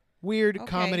 Weird Okay.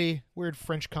 comedy, weird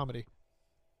French comedy.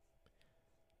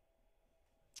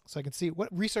 So I can see, what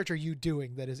research are you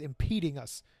doing that is impeding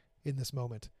us in this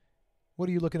moment? What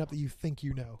are you looking up that you think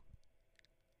you know?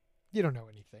 You don't know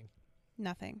anything.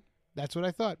 Nothing. That's what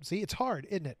I thought. See, it's hard,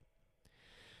 isn't it?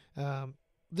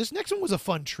 This next one was a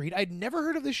fun treat. I'd never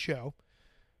heard of this show.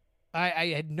 I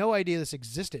had no idea this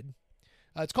existed.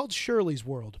 It's called Shirley's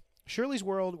World. Shirley's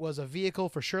World was a vehicle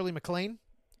for Shirley MacLaine.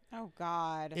 Oh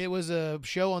God. It was a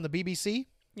show on the BBC.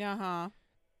 Uh-huh.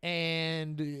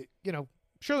 And, you know,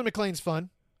 Shirley MacLaine's fun.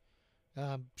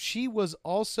 She was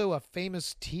also a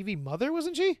famous TV mother,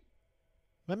 wasn't she?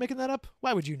 Am I making that up?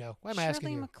 Why would you know? Why am I asking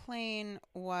Shirley you? MacLaine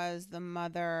was the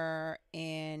mother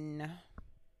in...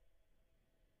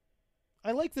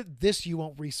 I like that this you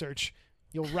won't research.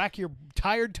 You'll rack your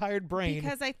tired brain.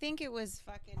 Because I think it was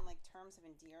fucking like Terms of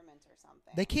Endearment or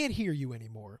something. They can't hear you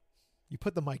anymore. You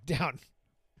put the mic down.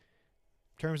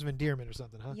 Terms of Endearment or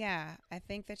something, huh? Yeah, I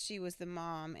think that she was the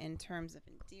mom in Terms of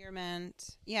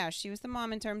Endearment. Yeah, she was the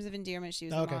mom in Terms of Endearment. She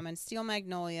was the Okay. mom in Steel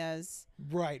Magnolias.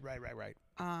 Right.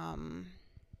 Um,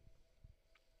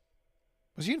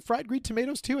 Was she in Fried Green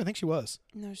Tomatoes too? I think she was.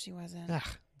 no, she wasn't.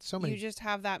 Ah, so many. You just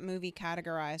have that movie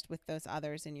categorized with those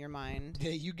others in your mind.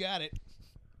 Yeah, you got it.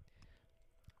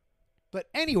 But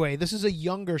anyway, this is a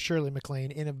younger Shirley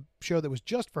MacLaine in a show that was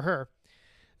just for her.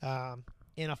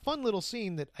 in a fun little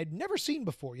scene that I'd never seen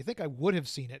before. You think I would have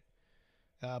seen it,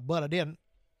 but I didn't.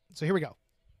 So here we go.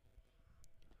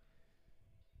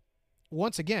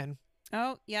 Once again,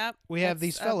 Oh, yep. we have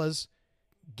these fellas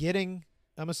getting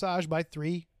a massage by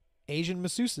 3 Asian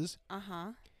masseuses.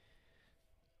 Uh-huh.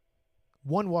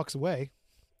 One walks away,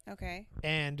 Okay.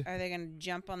 and Are they going to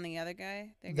jump on the other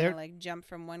guy? They're They're- going to, like, jump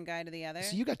from one guy to the other?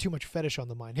 so you got too much fetish on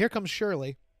the mind. Here comes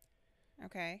Shirley,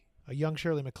 Okay. a young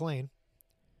Shirley MacLaine.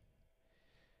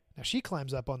 Now she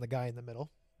climbs up on the guy in the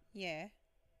middle, Yeah.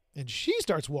 and she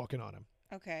starts walking on him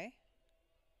Okay.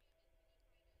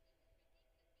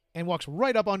 and walks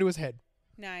right up onto his head.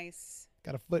 Nice.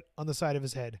 Got a foot on the side of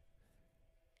his head.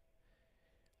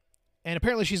 And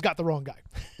apparently she's got the wrong guy.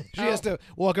 She has to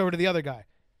walk over to the other guy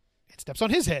and steps on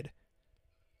his head.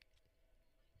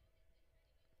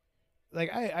 Like,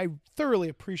 I thoroughly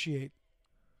appreciate.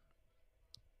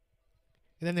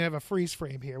 And then they have a freeze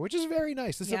frame here, which is very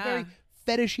nice. This is a very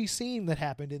fetishy scene that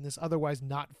happened in this otherwise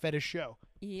not fetish show.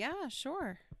 Yeah,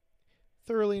 sure.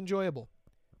 Thoroughly enjoyable.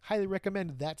 Highly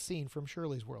recommend that scene from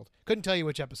Shirley's World. Couldn't tell you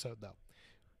which episode, though.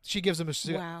 She gives a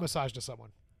massage to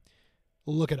someone.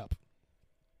 Look it up.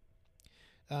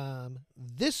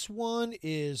 This one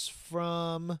is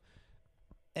from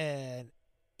an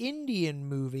Indian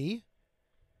movie,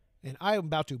 and I am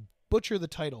about to butcher the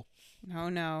title Oh,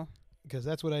 no. because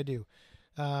that's what I do.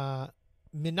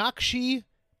 Minakshi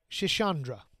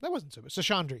Shishandra. That wasn't so bad.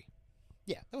 Shishandri.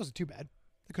 Yeah, that wasn't too bad.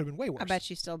 It could have been way worse. I bet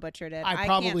you still butchered it. I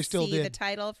probably can't still see did. the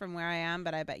title from where I am,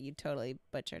 but I bet you totally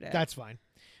butchered it. That's fine.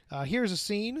 Here's a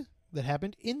scene that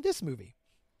happened in this movie.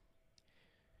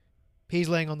 He's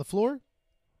laying on the floor,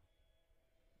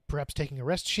 perhaps taking a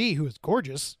rest. She, who is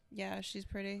gorgeous, Yeah, she's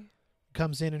pretty.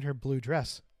 comes in her blue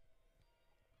dress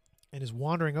and is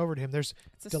wandering over to him. There's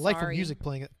It's a delightful sari. music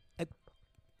playing.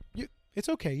 It's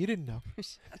okay. You didn't know.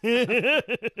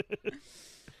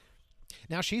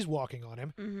 Now she's walking on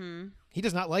him. Mm-hmm. He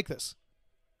does not like this.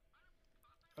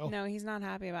 Oh. No, he's not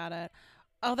happy about it.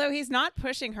 Although he's not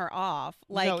pushing her off.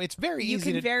 Like, no, it's very you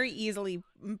easy can to. very easily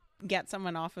get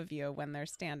someone off of you when they're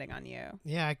standing on you.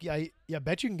 Yeah, I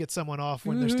bet you can get someone off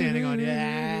when they're standing on you.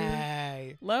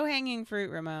 Yay. Low hanging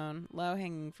fruit, Ramon. Low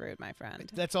hanging fruit, my friend.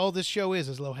 That's all this show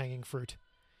is low hanging fruit.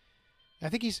 I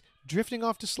think he's drifting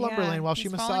off to slumberland while she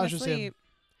he's falling massages him. asleep.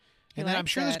 He And then I'm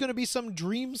likes sure there's it. going to be some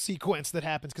dream sequence that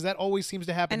happens because that always seems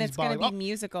to happen. And in it's these going to Bollywood. be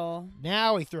musical.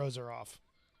 Now he throws her off.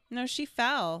 No, she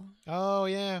fell. Oh,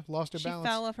 yeah. Lost her She balance.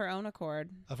 fell of her own accord.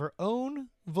 Of her own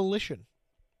volition.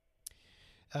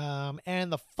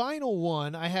 And the final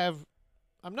one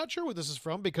I'm not sure what this is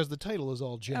from because the title is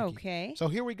all janky. Okay. So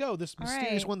here we go. This All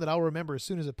mysterious right. one that I'll remember as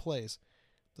soon as it plays.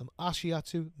 The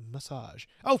Ashiatsu massage.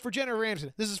 Oh, for Jennifer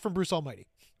Aniston. This is from Bruce Almighty.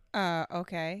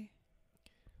 Okay.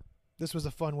 This was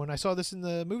a fun one. I saw this in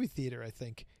the movie theater, I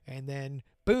think. And then,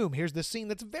 boom, here's this scene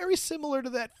that's very similar to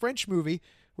that French movie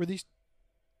where these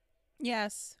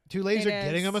Yes. two ladies It are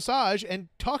getting a is. massage and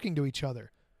talking to each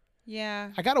other.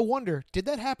 Yeah. I gotta wonder, did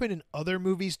that happen in other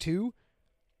movies too?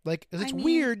 Like, 'cause it's I mean,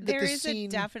 weird that there this is scene.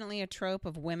 definitely a trope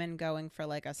of women going for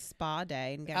like a spa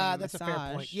day and getting a That's massage. a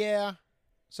fair point. Yeah.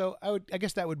 So I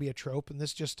guess that would be a trope, and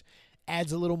this just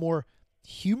adds a little more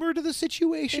humor to the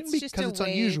situation It's because just a it's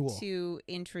way unusual. to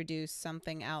introduce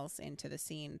something else into the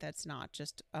scene that's not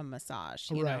just a massage.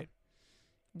 You Right.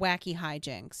 know? Wacky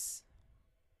hijinks.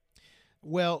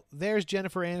 Well, there's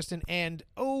Jennifer Aniston and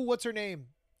what's her name?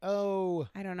 Oh,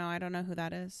 I don't know. I don't know who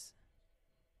that is.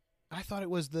 I thought it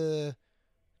was the.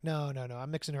 No.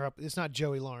 I'm mixing her up. It's not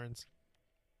Joey Lawrence.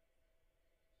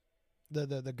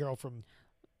 The girl from.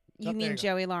 You Oh, there mean you go.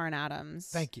 Joey Lauren Adams?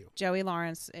 Thank you. Joey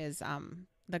Lawrence is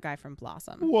the guy from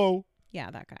Blossom. Whoa.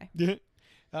 Yeah, that guy.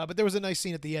 But there was a nice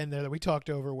scene at the end there that we talked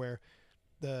over where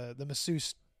the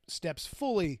masseuse steps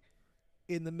fully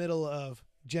in the middle of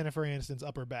Jennifer Aniston's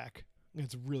upper back.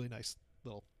 It's a really nice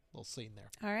little scene there.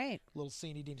 All right. Little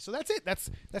sceney deeny. So that's it. That's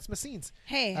my scenes.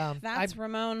 Hey, that's I've-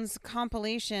 Ramon's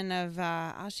compilation of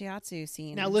Ashiatsu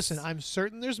scenes. Now listen, I'm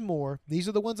certain there's more. These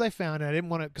are the ones I found, and I didn't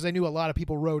want to because I knew a lot of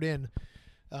people wrote in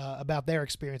about their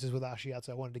experiences with Ashiatsu.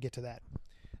 I wanted to get to that.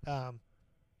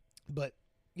 But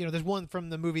there's one from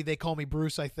the movie They Call Me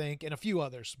Bruce, I think, and a few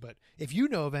others. But if you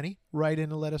know of any, write in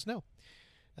and let us know.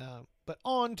 But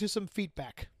on to some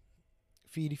feedback.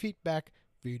 Feedy feedback.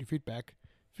 Feedy feedback.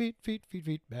 Feed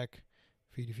back.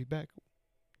 Feedy feedback.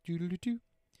 Doodle-doo.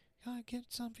 I get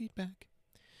some feedback.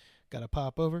 Gotta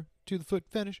pop over to the Foot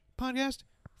Fetish podcast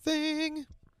thing.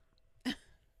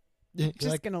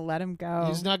 Just gonna let him go. You're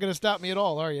just not going to stop me at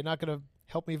all, are you? Not going to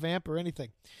help me vamp or anything.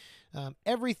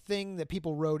 Everything that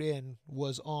people wrote in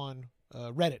was on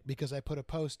Reddit because I put a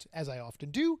post, as I often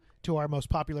do, to our most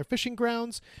popular fishing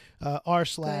grounds,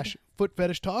 r/Foot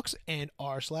Fetish Talks and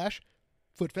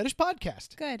r/Foot Fetish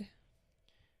Podcast. Good.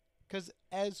 Because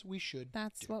as we should.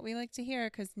 That's what we like to hear,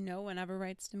 because no one ever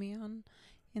writes to me on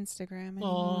Instagram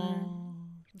anymore.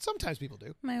 Aww. Sometimes people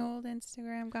do. My old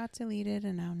Instagram got deleted,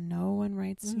 and now no one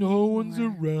writes to me No one's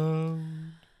anymore.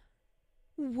 around.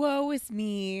 Woe is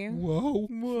me. Whoa.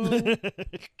 Whoa.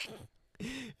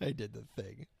 I did the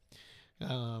thing.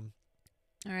 All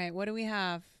right, what do we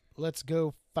have? Let's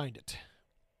go find it.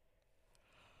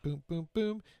 Boom, boom,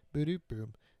 boom. Boo-doo,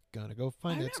 boom. Gonna go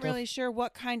find I'm that not stuff. really sure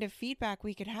what kind of feedback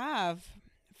we could have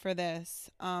for this.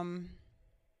 I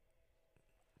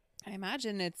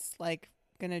imagine it's like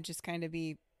gonna just kind of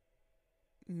be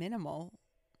minimal.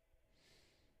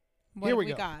 What Here have we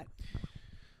we go. got?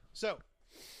 So,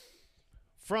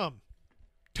 from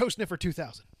Toe Sniffer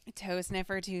 2000, Toe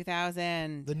Sniffer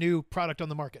 2000. the new product on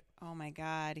the market. Oh my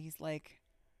God, he's like.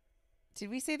 Did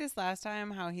we say this last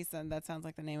time? How he said that sounds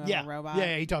like the name of Yeah. a robot.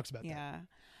 Yeah, he talks about that. Yeah.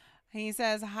 He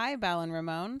says, "Hi, Belle and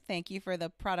Ramon. Thank you for the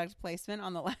product placement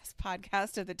on the last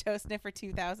podcast of the Toe Sniffer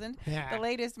 2000, Yeah. the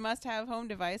latest must-have home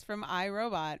device from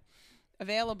iRobot,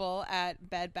 available at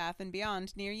Bed Bath &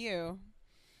 Beyond near you.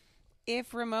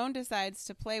 If Ramon decides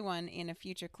to play one in a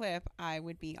future clip, I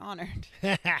would be honored."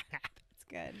 That's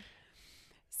good.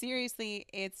 Seriously,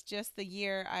 it's just the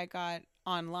year I got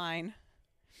online.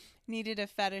 Needed a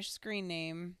fetish screen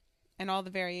name, and all the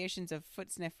variations of foot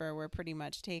sniffer were pretty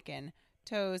much taken.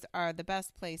 Toes are the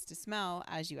best place to smell,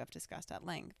 as you have discussed at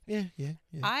length. Yeah.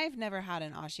 I've never had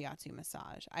an Ashiatsu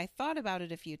massage. I thought about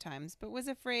it a few times, but was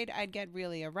afraid I'd get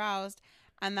really aroused,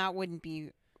 and that wouldn't be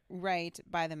right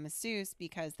by the masseuse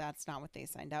because that's not what they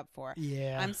signed up for.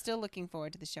 Yeah. I'm still looking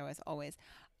forward to the show as always.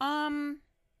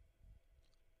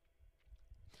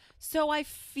 So I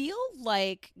feel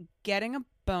like getting a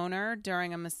boner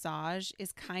during a massage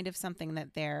is kind of something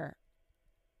that they're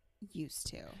used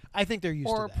to I think they're used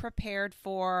or to that. prepared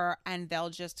for, and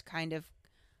they'll just kind of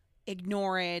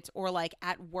ignore it, or like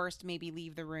at worst maybe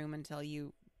leave the room until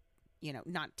you know,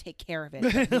 not take care of it,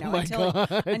 but, you know, Oh my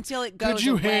God. until it goes Could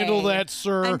you away, handle that,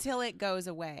 sir? until it goes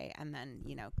away, and then,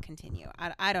 you know, continue.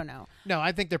 I don't know. No,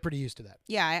 I think they're pretty used to that.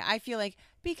 Yeah, I feel like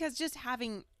because just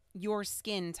having your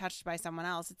skin touched by someone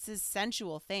else, it's a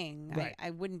sensual thing. Right. I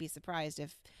wouldn't be surprised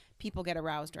if people get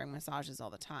aroused during massages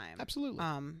all the time. Absolutely.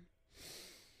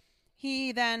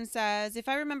 He then says, if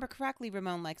I remember correctly,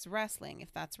 Ramon likes wrestling.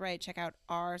 If that's right, check out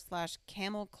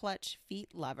r/camel clutch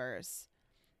feet lovers.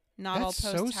 Not That's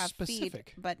all so posts have specific.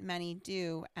 feet, but many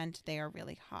do, and they are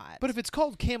really hot. But if it's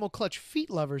called Camel Clutch Feet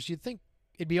Lovers, you'd think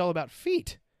it'd be all about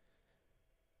feet.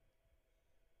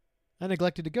 I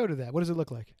neglected to go to that. What does it look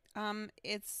like?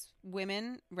 It's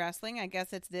women wrestling. I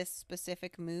guess it's this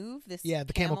specific move. This Yeah,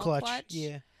 the camel clutch.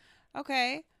 Yeah.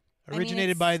 Okay. I mean,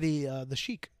 Originated by the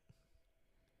Sheik,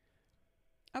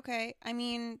 Okay. I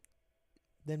mean,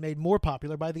 then made more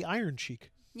popular by the Iron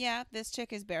Sheik. yeah, this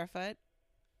chick is barefoot.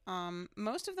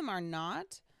 Most of them are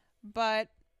not, but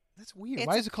That's weird. It's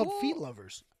Why a is it called Feet cool-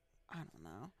 Lovers? I don't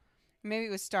know. Maybe it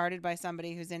was started by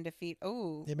somebody who's into feet.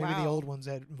 Oh, Yeah, maybe wow. the old ones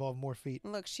that involve more feet.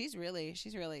 Look, she's really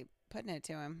putting it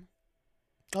to him.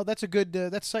 Oh, that's a good.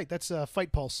 That's site. That's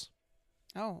Fight Pulse.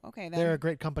 Oh, okay then. They're a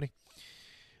great company.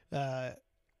 Yeah.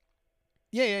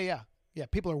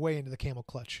 People are way into the camel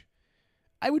clutch.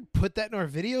 I would put that in our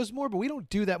videos more, but we don't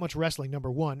do that much wrestling. Number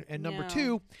one, and number No.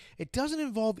 two, it doesn't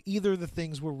involve either of the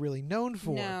things we're really known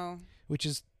for, No. which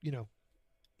is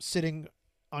sitting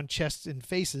on chests and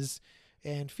faces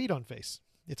and feet on face.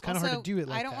 It's kind of hard to do it like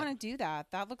that. I don't want to do that.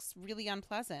 That looks really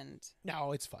unpleasant.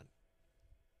 No, it's fun.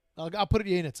 I'll put it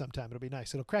in it sometime. It'll be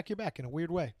nice. It'll crack your back in a weird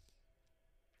way.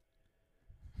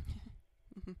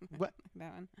 What?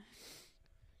 That one.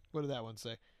 What did that one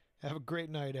say? Have a great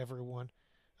night, everyone.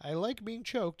 I like being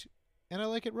choked, and I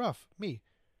like it rough. Me.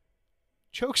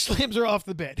 Choke slams are off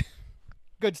the bed.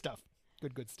 Good stuff.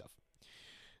 Good stuff.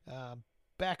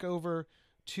 Back over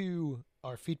to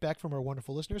our feedback from our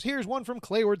wonderful listeners. Here's one from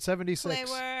Clayward76.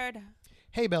 Playword.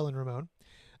 Hey, Belle and Ramon.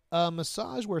 A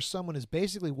massage where someone is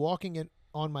basically walking in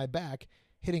on my back,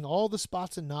 hitting all the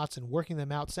spots and knots and working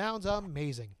them out sounds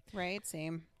amazing. Right,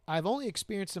 same. I've only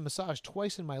experienced a massage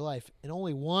twice in my life, and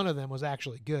only one of them was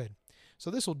actually good. So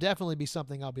this will definitely be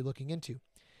something I'll be looking into.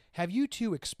 Have you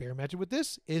two experimented with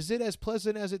this? Is it as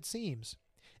pleasant as it seems?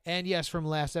 And yes, from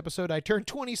last episode, I turned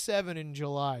 27 in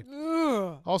July.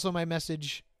 Ugh. Also, my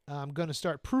message, I'm going to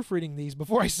start proofreading these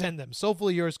before I send them.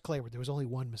 Soulfully yours, Clayward. There was only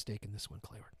one mistake in this one,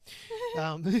 Clayward.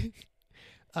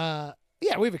 Yeah,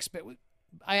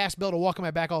 I asked Bill to walk on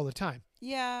my back all the time.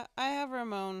 Yeah, I have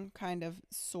Ramon kind of,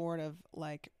 sort of,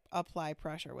 like, apply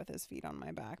pressure with his feet on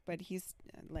my back, but he's,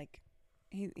 like,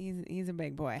 He's a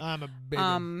big boy. I'm a big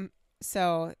one.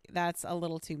 So that's a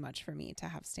little too much for me to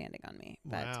have standing on me.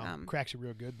 But Wow. Cracks you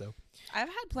real good, though. I've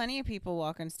had plenty of people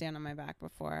walk and stand on my back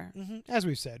before. Mm-hmm. As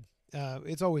we've said,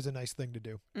 it's always a nice thing to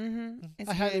do. Mm-hmm.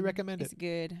 I highly recommend it's it.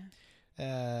 It's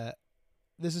good.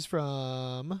 This is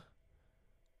from...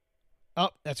 Oh,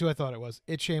 that's who I thought it was.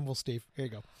 It's Shameful Steve. Here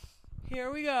you go.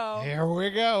 Here we go. Here we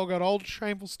go. Got old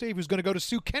Shameful Steve, who's going to go to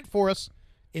Sue Kent for us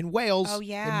in Wales. Oh,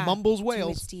 yeah. In Mumbles, Do it,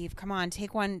 Wales. Steve. Come on.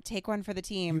 Take one for the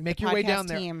team. You make the your way podcast down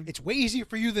there. team. It's way easier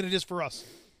for you than it is for us.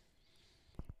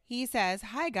 He says,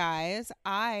 "Hi, guys.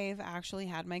 I've actually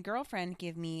had my girlfriend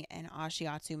give me an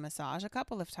Ashiatsu massage a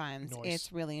couple of times. Nice.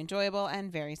 It's really enjoyable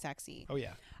and very sexy. Oh,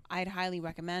 yeah. I'd highly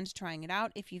recommend trying it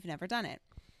out if you've never done it.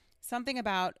 Something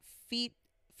about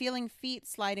feeling feet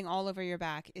sliding all over your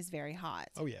back is very hot.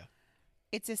 Oh, yeah.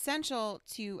 It's essential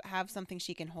to have something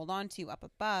she can hold on to up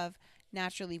above.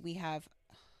 Naturally, we have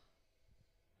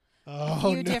a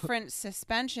few different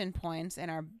suspension points in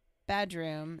our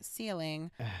bedroom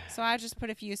ceiling, so I just put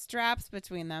a few straps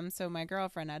between them so my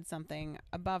girlfriend had something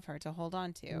above her to hold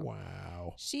on to.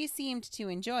 Wow. She seemed to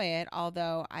enjoy it,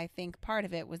 although I think part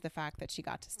of it was the fact that she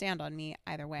got to stand on me.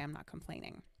 Either way, I'm not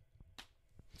complaining.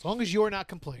 As long as you're not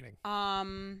complaining.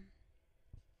 Oh,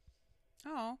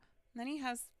 then he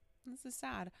has, this is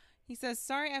sad. He says,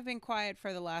 "Sorry I've been quiet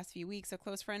for the last few weeks. A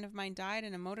close friend of mine died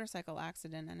in a motorcycle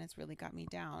accident, and it's really got me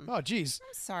down." Oh, geez.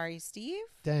 I'm sorry, Steve.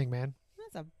 Dang, man.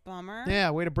 That's a bummer. Yeah,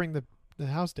 way to bring the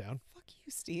house down. Fuck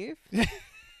you, Steve.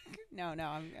 No,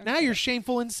 I'm now you're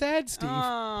shameful and sad, Steve.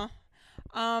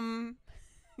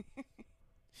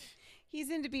 He's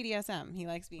into BDSM. He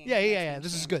likes being. Yeah.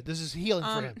 This is good. This is healing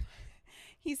for him.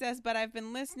 He says, "But I've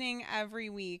been listening every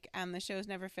week, and the shows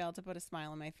never fail to put a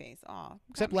smile on my face." Oh,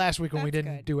 except last week when we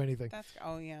didn't good. do anything.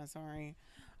 Oh yeah, sorry.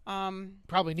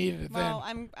 Probably needed it then. Well,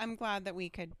 I'm glad that we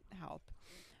could help.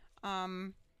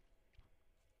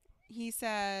 He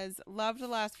says, "Loved the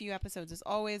last few episodes as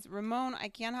always. Ramon, I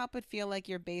can't help but feel like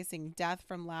you're basing death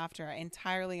from laughter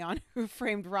entirely on Who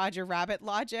Framed Roger Rabbit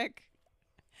logic."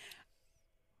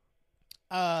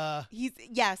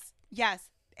 Yes.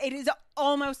 It is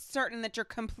almost certain that you're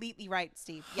completely right,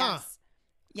 Steve. Yes.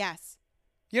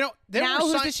 You know,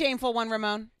 who's the shameful one,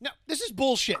 Ramon? No, this is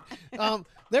bullshit.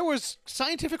 There was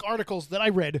scientific articles that I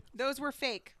read. Those were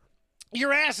fake.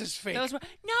 Your ass is fake. Those were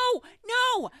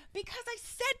no, because I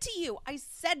said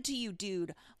to you,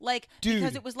 dude.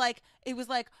 Because it was like,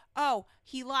 oh,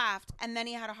 he laughed and then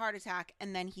he had a heart attack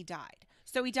and then he died.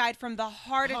 So he died from the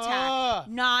heart attack,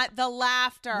 not the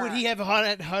laughter. Would he have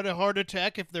had a heart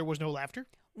attack if there was no laughter?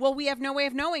 Well, we have no way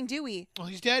of knowing, do we? Well,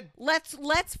 he's dead. Let's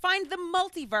find the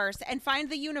multiverse and find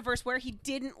the universe where he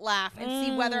didn't laugh and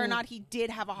see whether or not he did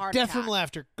have a heart attack. Death from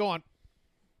laughter. Go on.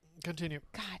 Continue.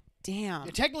 God damn.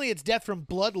 Yeah, technically, it's death from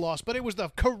blood loss, but it was the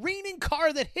careening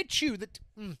car that hit you that...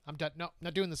 I'm done. No,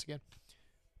 not doing this again.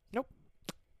 Nope.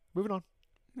 Moving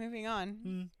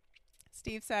on.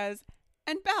 Steve says,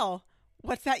 "And Belle,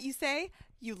 what's that you say?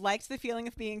 You liked the feeling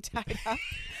of being tied up?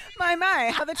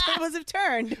 My, how the tables have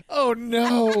turned." Oh,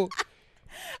 no.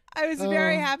 I was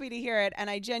very happy to hear it, and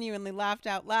I genuinely laughed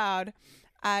out loud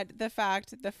at the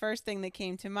fact the first thing that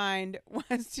came to mind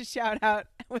was to shout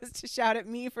at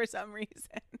me for some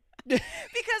reason. Because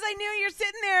I knew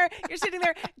you're sitting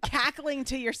there cackling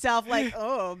to yourself like,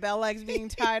 "Oh, Belle likes being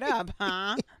tied up,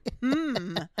 huh?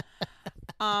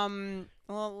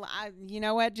 Well, you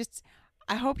know what? Just...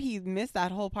 I hope he missed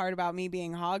that whole part about me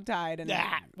being hogtied. And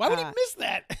why would he miss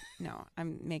that? No,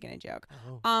 I'm making a joke.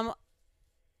 Oh.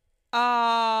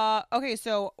 Okay,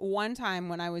 so one time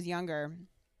when I was younger,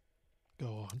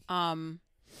 go on.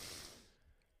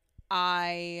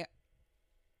 I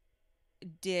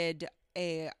did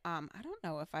a I don't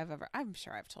know if I'm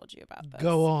sure I've told you about this.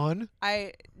 Go on.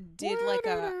 I did like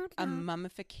a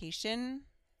mummification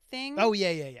thing. Oh,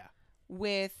 yeah.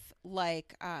 With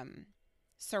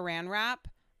saran wrap,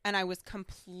 and I was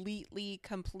completely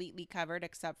covered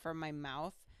except for my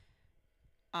mouth.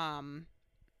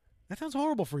 That sounds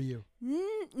horrible for you.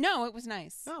 No, it was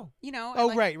nice. Oh, you know. Oh,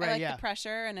 I right, liked yeah. the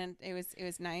pressure, and it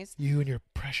was nice. You and your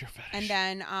pressure fetish.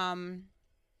 And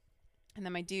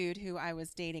then my dude, who I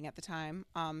was dating at the time,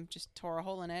 just tore a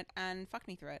hole in it and fucked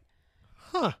me through it.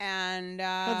 Huh? And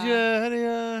how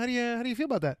do you feel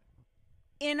about that?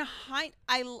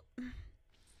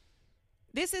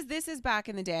 This is back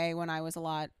in the day when I was a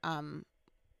lot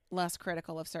less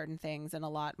critical of certain things and a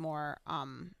lot more I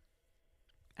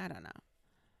don't know.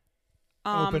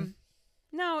 Open?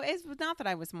 No, it's not that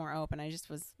I was more open. I just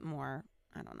was more,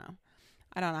 I don't know.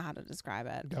 I don't know how to describe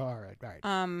it. All right.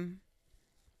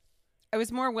 I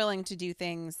was more willing to do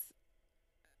things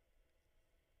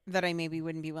that I maybe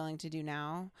wouldn't be willing to do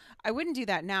now. I wouldn't do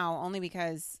that now only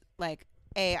because, like,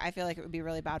 A, I feel like it would be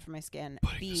really bad for my skin.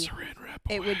 Putting B, the saran wrap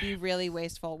it away. would be really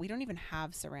wasteful. We don't even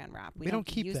have saran wrap. We don't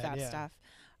keep use that, yeah. stuff.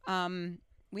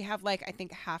 We have, like, I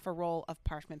think half a roll of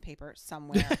parchment paper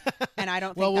somewhere, and I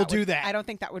don't think Well, we'll do that. I don't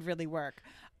think that would really work.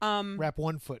 Wrap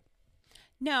 1 foot.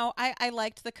 No, I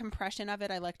liked the compression of it.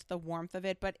 I liked the warmth of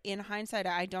it, but in hindsight,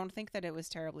 I don't think that it was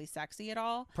terribly sexy at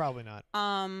all. Probably not.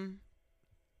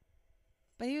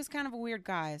 But he was kind of a weird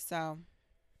guy, so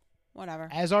whatever.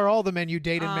 As are all the men you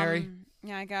dated, Mary.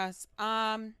 Yeah, I guess.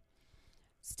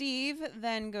 Steve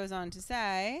then goes on to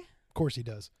say, Of course he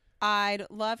does. I'd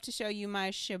love to show you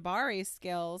my shibari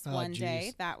skills Oh, one day.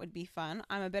 geez. That would be fun.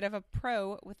 I'm a bit of a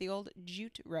pro with the old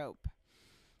jute rope.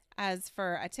 As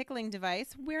for a tickling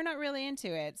device, we're not really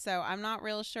into it, so I'm not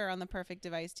real sure on the perfect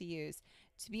device to use.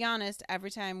 To be honest, every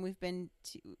time we've been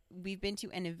to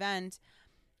an event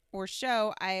or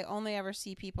show, I only ever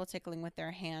see people tickling with their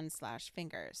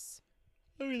hands/fingers.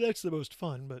 I mean, that's the most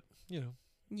fun, but, you know.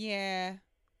 Yeah.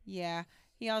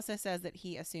 He also says that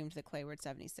he assumed that Clayward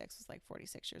 76 was like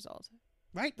 46 years old.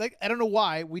 Right? Like, I don't know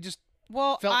why. We just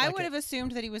Well, felt I like would it. have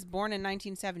assumed that he was born in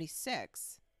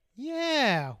 1976.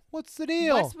 Yeah. What's the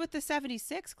deal? What's with the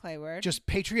 76, Clayward? Just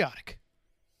patriotic.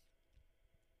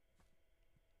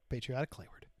 Patriotic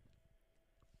Clayward.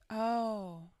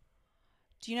 Oh.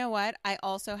 Do you know what? I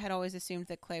also had always assumed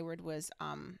that Clayward was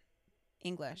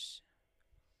English.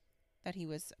 That he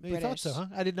was You British. thought so, huh?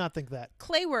 I did not think that.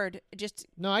 Clayward just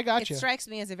No, I got it you. strikes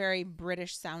me as a very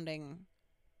British sounding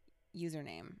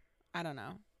username. I don't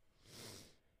know.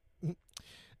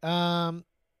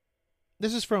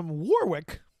 This is from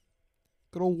Warwick.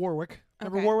 Good old Warwick.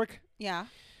 Remember Okay. Warwick? Yeah.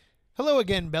 Hello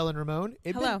again, Bell and Ramon.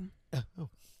 Hello.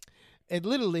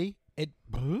 Admittedly,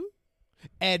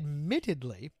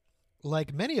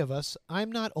 like many of us,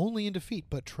 I'm not only into feet,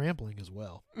 but trampling as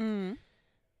well. Mm.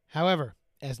 However,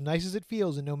 as nice as it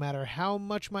feels, and no matter how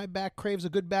much my back craves a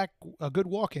good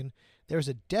walk-in, there's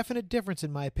a definite difference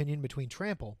in my opinion between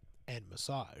trample and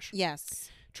massage. Yes.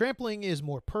 Trampling is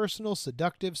more personal,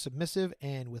 seductive, submissive,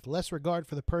 and with less regard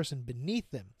for the person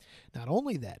beneath them. Not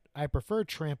only that, I prefer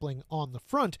trampling on the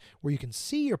front, where you can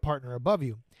see your partner above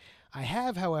you. I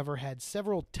have, however, had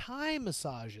several Thai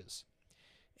massages,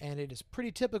 and it is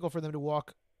pretty typical for them to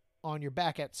walk on your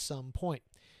back at some point.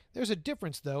 There's a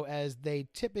difference, though, as they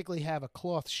typically have a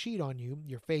cloth sheet on you,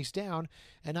 your face down,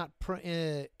 and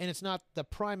it's not the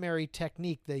primary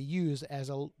technique they use, there's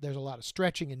a lot of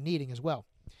stretching and kneading as well.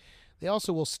 They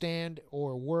also will stand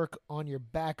or work on your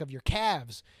back of your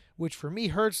calves, which for me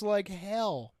hurts like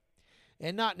hell,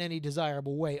 and not in any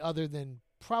desirable way other than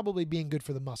probably being good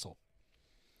for the muscle.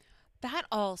 That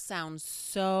all sounds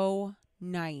so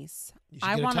nice. You should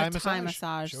I get want a Thai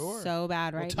massage Sure. so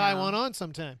bad right We'll tie now. one on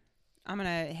sometime. I'm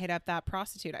gonna hit up that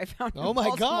prostitute I found. Oh in my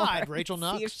Baltimore God, and Rachel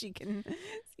Knox. See if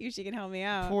she can help me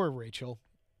out. Poor Rachel.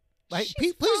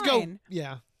 She's Please go. fine.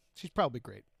 Yeah, she's probably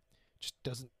great. Just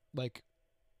doesn't like.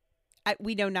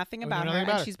 We know nothing We know about nothing her,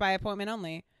 about and her. she's by appointment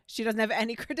only. She doesn't have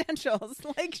any credentials.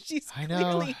 Like she's I know.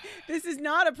 clearly this is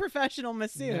not a professional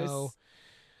masseuse. No.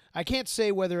 I can't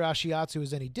say whether Ashiatsu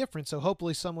is any different, so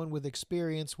hopefully someone with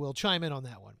experience will chime in on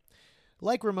that one.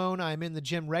 Like Ramon, I'm in the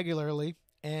gym regularly,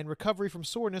 and recovery from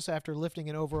soreness after lifting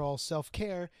and overall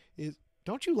self-care is...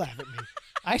 Don't you laugh at me.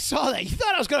 I saw that. You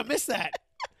thought I was going to miss that.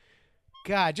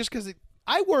 God, just because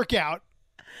I work out.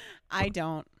 I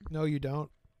don't. No, you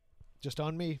don't. Just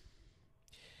on me.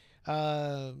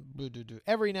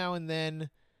 Every now and then,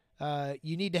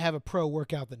 you need to have a pro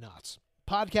work out the knots.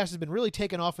 Podcast has been really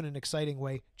taken off in an exciting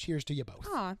way. Cheers to you both.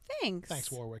 Oh, thanks.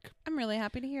 Thanks, Warwick. I'm really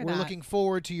happy to hear We're that. looking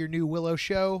forward to your new Willow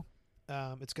show.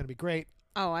 It's going to be great.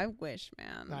 Oh, I wish,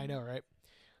 man. I know, right?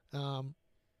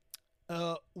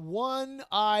 One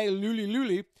Eye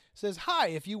Luli says, "Hi,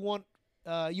 if you want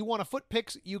a foot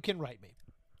pics, you can write me."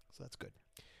 So that's good.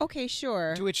 Okay,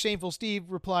 sure. To which Shameful Steve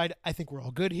replied, "I think we're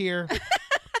all good here."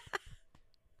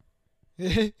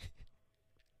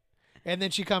 And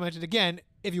then she commented again,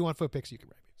 "If you want foot pics, you can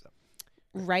write me." So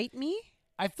Write me?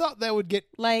 I thought that would get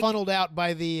Like- funneled out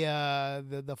by the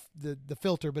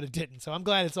filter, but it didn't. So I'm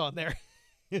glad it's on there.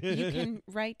 You can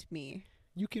write me.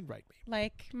 You can write me.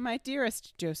 Like, my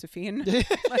dearest Josephine.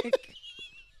 Like,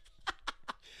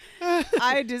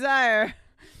 I desire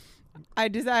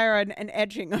an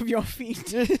edging of your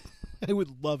feet. I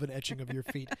would love an etching of your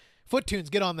feet. Foot tunes,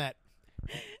 get on that.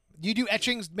 You do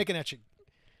etchings, make an etching.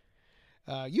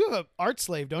 You have an art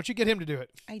slave, don't you? Get him to do it.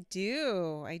 I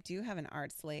do have an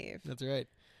art slave. That's right.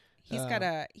 He's got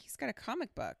a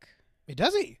comic book.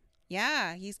 Does he?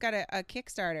 Yeah, he's got a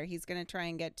Kickstarter. He's gonna try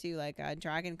and get to like a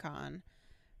Dragon Con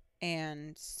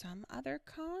and some other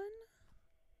con.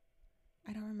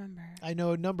 I don't remember. I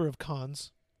know a number of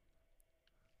cons.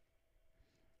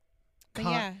 But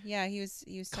yeah, he was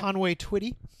Conway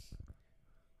Twitty.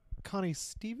 Connie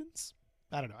Stevens.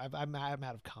 I don't know. I'm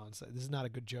out of cons. This is not a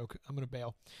good joke. I'm gonna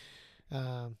bail.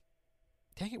 Dang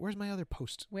it! Where's my other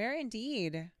post? Where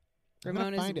indeed? I'm gonna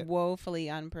Ramon find is it. woefully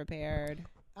unprepared.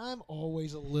 I'm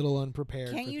always a little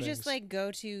unprepared. Can't for you just things. like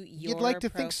go to your You'd like to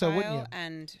think so, wouldn't you?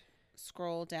 and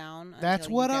scroll down? That's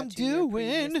until what you I'm get to your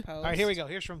previous doing. All right, here we post? go.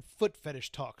 Here's from Foot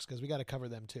Fetish Talks because we got to cover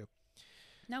them too.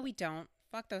 No, we don't.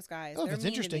 Fuck those guys. Oh, They're that's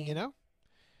mean to interesting. me. You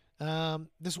know,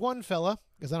 this one fella,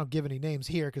 because I don't give any names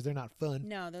here because they're not fun.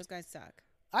 No, those guys suck.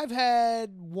 I've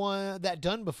had one that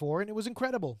done before, and it was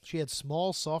incredible. She had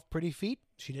small, soft, pretty feet.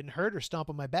 She didn't hurt or stomp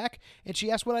on my back, and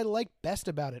she asked what I liked best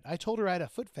about it. I told her I had a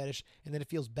foot fetish and that it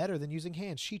feels better than using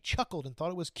hands. She chuckled and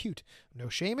thought it was cute. No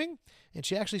shaming, and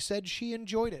she actually said she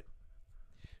enjoyed it.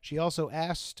 She also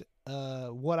asked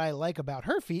what I like about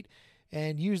her feet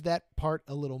and used that part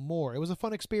a little more. It was a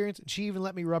fun experience, and she even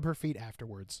let me rub her feet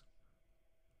afterwards.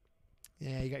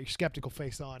 Yeah, you got your skeptical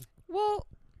face on. Well,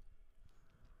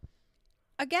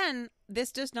 again,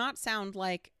 this does not sound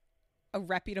like a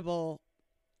reputable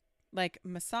like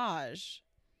massage.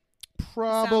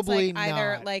 Probably Sounds like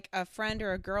either not. like a friend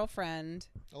or a girlfriend,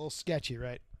 A little sketchy,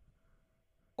 right?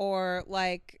 or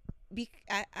like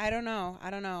I don't know.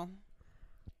 I don't know.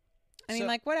 I mean, So-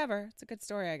 like whatever. It's a good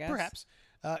story, I guess. Perhaps.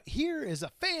 Here is a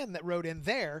fan that wrote in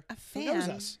there A who knows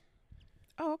fan? us.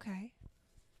 Oh, okay.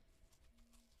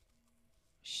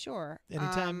 Sure.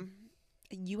 Anytime.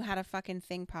 You had a fucking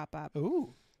thing pop up.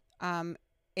 Ooh.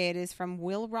 It is from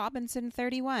Will Robinson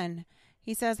 31.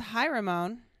 He says, "Hi,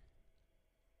 Ramon.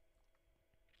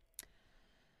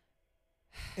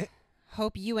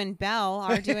 Hope you and Belle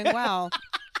are doing well."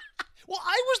 Well,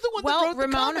 I was the one that Well, wrote the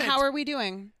Ramon, comment. how are we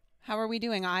doing? How are we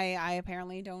doing? I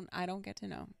apparently don't get to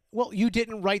know. Well, you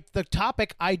didn't write the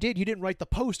topic. I did. You didn't write the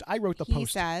post. I wrote the He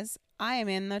post. says, "I am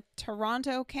in the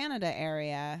Toronto, Canada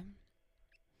area.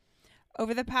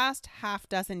 Over the past half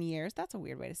dozen years," that's a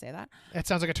weird way to say that, That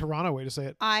sounds like a Toronto way to say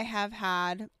it. "I have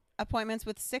had appointments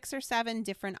with 6 or 7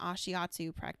 different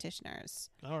Ashiatsu practitioners."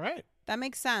 All right. That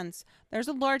makes sense. There's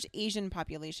a large Asian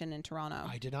population in Toronto.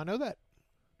 I did not know that.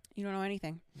 You don't know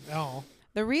anything. No.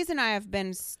 The reason I have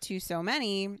been to so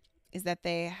many is that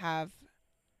they have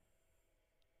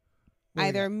What do we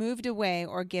either got? moved away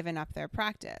or given up their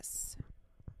practice.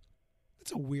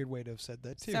 That's a weird way to have said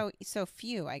that, too. So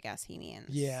few, I guess he means.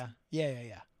 Yeah.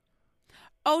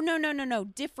 Oh, no.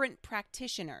 Different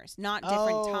practitioners, not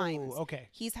different times. Okay.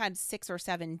 He's had 6 or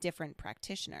 7 different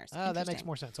practitioners. Oh, that makes Interesting.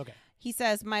 more sense. Okay. He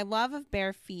says, "My love of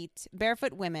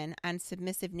barefoot women and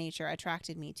submissive nature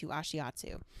attracted me to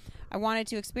Ashiatsu. I wanted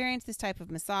to experience this type of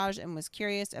massage and was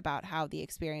curious about how the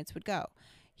experience would go.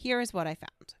 Here is what I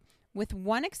found. With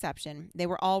one exception, they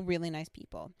were all really nice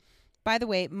people. By the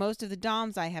way, most of the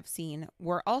doms I have seen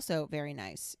were also very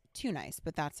nice. Too nice,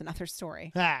 but that's another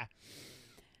story. Ah.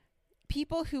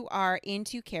 People who are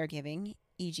into caregiving,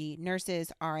 e.g.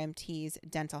 nurses, RMTs,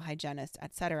 dental hygienists,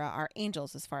 etc., are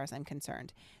angels as far as I'm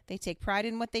concerned. They take pride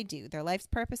in what they do. Their life's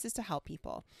purpose is to help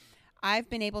people. I've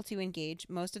been able to engage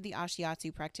most of the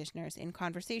Ashiatsu practitioners in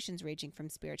conversations ranging from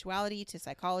spirituality to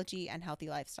psychology and healthy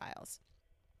lifestyles.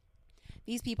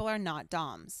 These people are not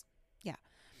doms. Yeah.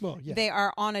 Well, yeah. They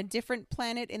are on a different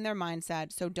planet in their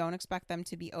mindset, so don't expect them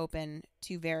to be open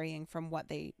to varying from what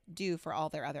they do for all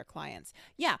their other clients.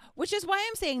 Yeah, which is why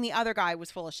I'm saying the other guy was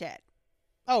full of shit.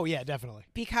 Oh, yeah, definitely.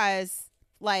 Because,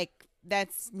 like,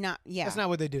 that's not, yeah. That's not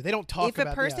what they do. They don't talk If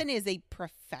about a person is a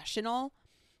professional,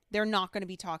 they're not going to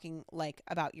be talking, like,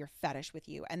 about your fetish with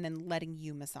you and then letting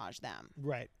you massage them.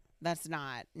 Right. That's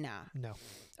not, nah. No.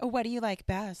 Oh, what do you like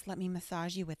best? Let me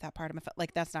massage you with that part of my foot.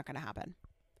 Like, that's not going to happen.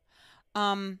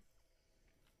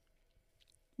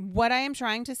 What I am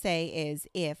trying to say is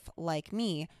if, like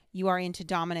me, you are into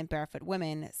dominant barefoot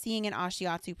women, seeing an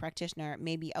Ashiatsu practitioner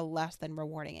may be a less than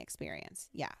rewarding experience.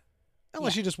 Yeah.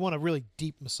 Unless Yeah. you just want a really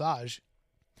deep massage.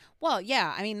 Well,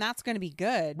 yeah. I mean, that's going to be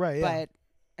good. Right, yeah. But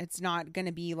it's not going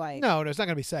to be like... No, it's not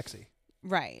going to be sexy.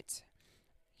 Right.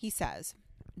 He says,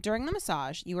 during the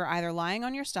massage, you are either lying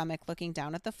on your stomach looking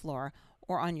down at the floor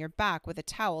or on your back with a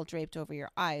towel draped over your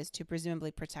eyes to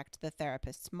presumably protect the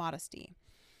therapist's modesty.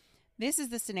 This is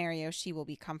the scenario she will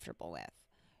be comfortable with.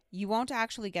 You won't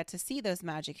actually get to see those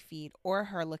magic feet or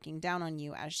her looking down on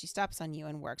you as she steps on you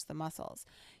and works the muscles.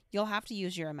 You'll have to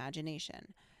use your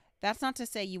imagination. That's not to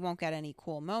say you won't get any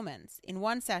cool moments. In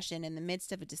one session, in the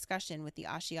midst of a discussion with the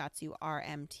Ashiatsu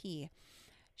RMT,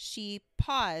 she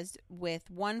paused with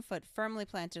one foot firmly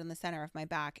planted on the center of my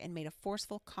back and made a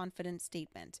forceful, confident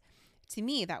statement. To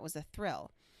me, that was a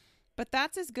thrill. But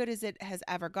that's as good as it has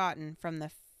ever gotten from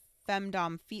the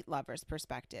femdom feet lover's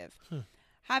perspective.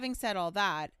 Having said all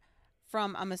that,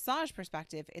 from a massage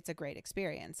perspective, it's a great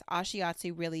experience.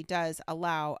 Ashiatsu really does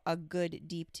allow a good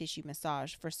deep tissue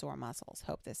massage for sore muscles.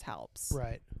 Hope this helps.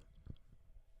 Right.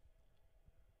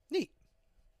 Neat.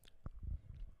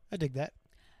 I dig that.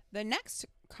 The next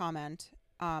comment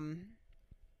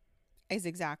is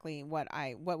exactly what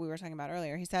we were talking about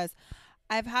earlier. He says,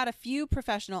 I've had a few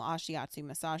professional Ashiatsu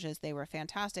massages. They were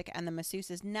fantastic, and the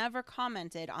masseuses never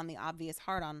commented on the obvious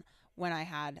hard-on when I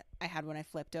had when I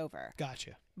flipped over.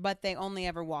 Gotcha. But they only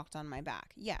ever walked on my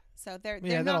back. Yeah. So they're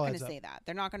Yeah, that not all going to adds up. say that.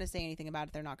 They're not going to say anything about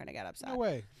it. They're not going to get upset. No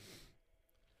way.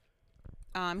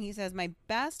 He says, my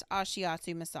best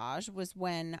Ashiatsu massage was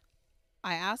when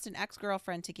I asked an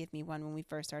ex-girlfriend to give me one when we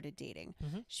first started dating.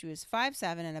 She was 5'7"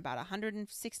 and about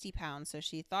 160 pounds, so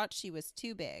she thought she was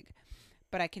too big.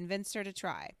 But I convinced her to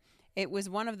try. It was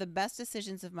one of the best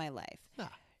decisions of my life.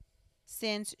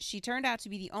 Since she turned out to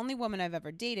be the only woman I've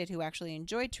ever dated who actually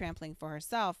enjoyed trampling for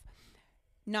herself,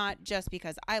 not just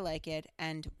because I like it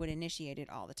and would initiate it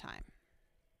all the time.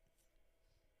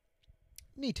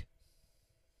 Neat.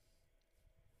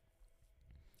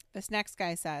 This next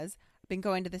guy says, I've been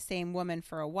going to the same woman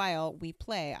for a while. We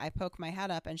play. I poke my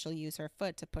head up and she'll use her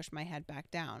foot to push my head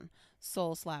back down.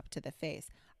 Soul slap to the face.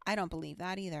 I don't believe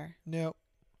that either. No.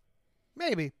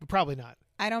 Maybe, but probably not.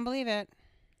 I don't believe it.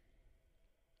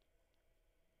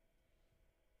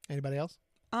 Anybody else?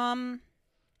 No.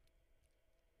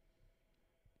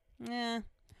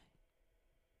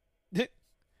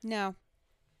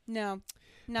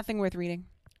 Nothing worth reading.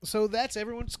 So that's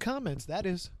everyone's comments. That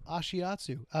is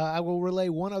Ashiatsu. I will relay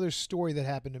one other story that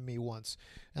happened to me once.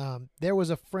 There was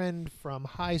a friend from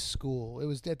high school. It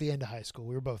was at the end of high school.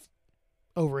 We were both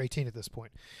over 18 at this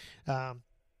point. I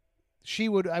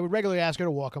would regularly ask her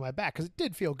to walk on my back because it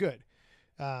did feel good.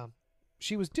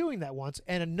 She was doing that once,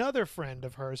 and another friend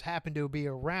of hers happened to be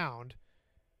around.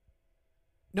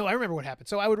 No, I remember what happened.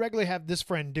 So I would regularly have this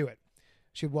friend do it.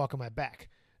 She would walk on my back.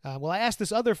 Well, I asked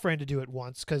this other friend to do it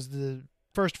once because the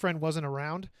first friend wasn't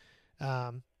around.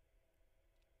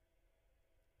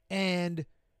 And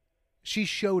she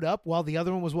showed up while the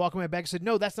other one was walking on my back and said,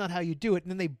 no, that's not how you do it.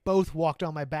 And then they both walked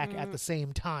on my back at the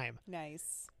same time.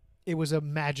 Nice. It was a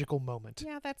magical moment.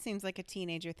 Yeah, that seems like a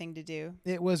teenager thing to do.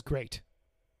 It was great.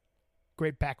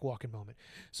 Great back walking moment.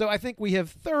 So I think we have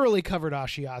thoroughly covered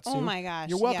Ashiatsu. Oh my gosh.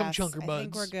 You're welcome, yes, Chunker Buds. I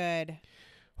think we're good.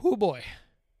 Oh boy.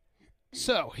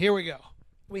 So here we go.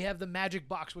 We have the magic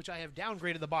box, which I have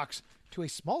downgraded the box to a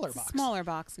smaller box. Smaller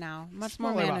box now. Much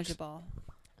Smaller more box. manageable.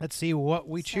 Let's see what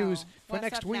we choose So, for what's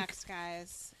next up week. next,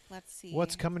 guys? Let's see.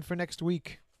 What's coming for next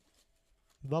week?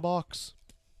 The box.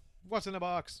 What's in the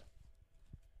box?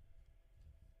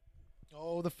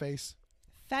 Oh, the face.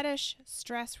 Fetish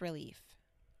stress relief.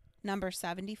 Number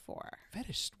 74.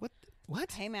 Fetish.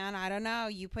 What? Hey, man, I don't know.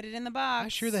 You put it in the box. I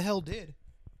sure the hell did.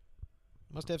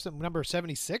 Must have some number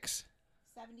 76?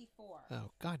 74.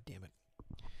 Oh, god damn it.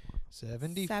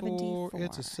 74. 74.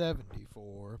 It's a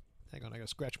 74. Hang on, I gotta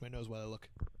scratch my nose while I look.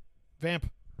 Vamp.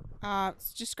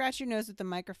 Just scratch your nose with the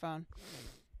microphone.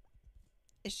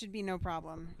 It should be no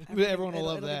problem. Everyone will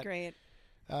love it'll that. Be great.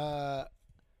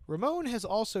 Ramon has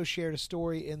also shared a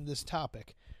story in this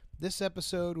topic. This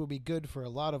episode will be good for a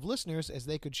lot of listeners as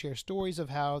they could share stories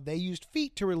of how they used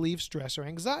feet to relieve stress or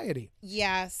anxiety.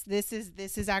 Yes, this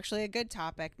is actually a good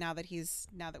topic now that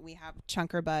we have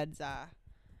Chunker Bud's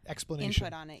Explanation.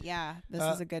 input on it. Yeah, this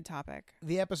is a good topic.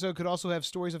 The episode could also have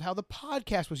stories of how the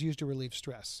podcast was used to relieve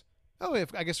stress. Oh,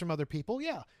 I guess from other people.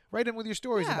 Yeah. Write in with your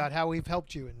stories Yeah. about how we've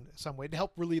helped you in some way to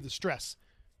help relieve the stress,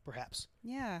 perhaps.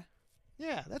 Yeah.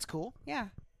 Yeah, that's cool. Yeah.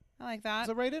 I like that.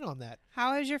 So write in on that.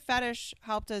 How has your fetish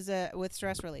helped us with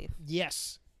stress relief?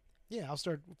 Yes. Yeah, I'll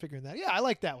start figuring that. Yeah, I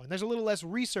like that one. There's a little less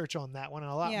research on that one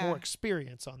and a lot Yeah. more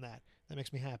experience on that. That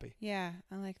makes me happy. Yeah,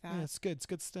 I like that. Yeah, it's good. It's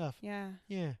good stuff. Yeah.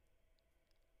 Yeah.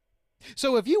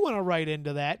 So if you want to write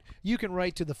into that, you can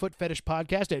write to the Foot Fetish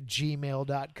Podcast at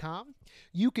gmail.com.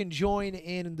 You can join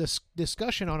in this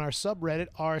discussion on our subreddit,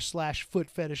 r/Foot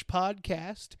Fetish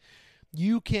Podcast.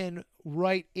 You can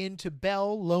write into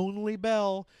Belle, Lonely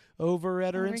Belle, over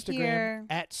at her Over Instagram here.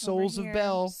 at Souls Over of here.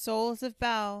 Belle. Souls of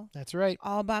Belle. That's right.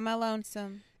 All by my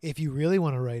lonesome. If you really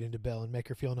want to write into Belle and make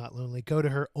her feel not lonely, go to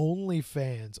her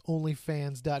OnlyFans,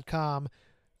 onlyfans.com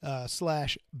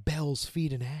 /Belle's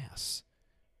Feet and Ass.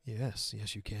 Yes,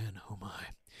 you can. Oh, my.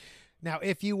 Now,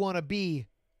 if you want to be...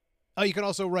 Oh, you can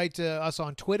also write to us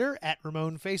on Twitter at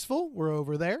Ramon Faceful. We're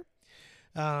over there.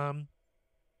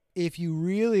 If you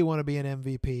really want to be an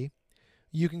MVP,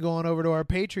 you can go on over to our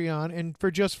Patreon, and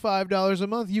for just $5 a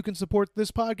month, you can support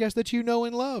this podcast that you know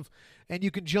and love. And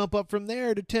you can jump up from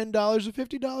there to $10 or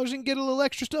 $50 and get a little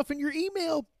extra stuff in your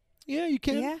email Yeah, you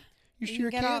can. Yeah. You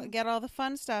sure can can. get all the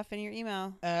fun stuff in your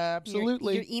email.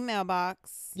 Absolutely. Your email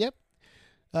box. Yep.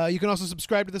 You can also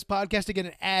subscribe to this podcast to get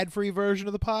an ad-free version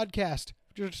of the podcast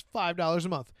for just $5 a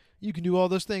month. You can do all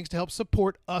those things to help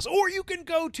support us, or you can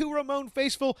go to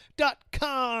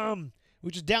RamonFaceful.com,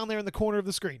 which is down there in the corner of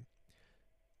the screen.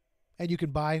 And you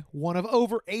can buy one of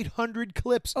over 800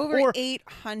 clips. Over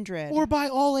 800. Or buy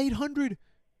all 800.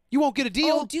 You won't get a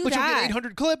deal, do but that. you'll get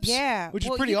 800 clips. Yeah. Which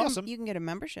is pretty awesome. You can get a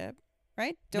membership,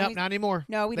 right? Nope, not anymore.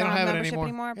 No, we don't have have it membership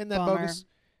anymore. Isn't that Bummer. bogus?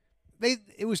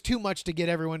 It was too much to get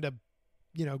everyone to,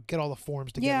 get all the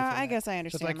forms together. Yeah, for I that. guess I So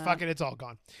understand it's like, that. fuck it, it's all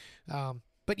gone.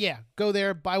 But yeah, go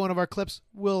there, buy one of our clips.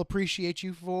 We'll appreciate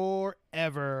you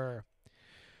forever.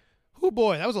 Oh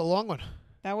boy, that was a long one.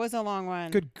 That was a long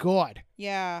one. Good God.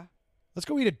 Yeah. Let's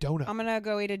go eat a donut. I'm going to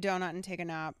go eat a donut and take a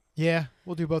nap. Yeah,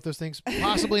 we'll do both those things,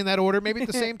 possibly in that order, maybe at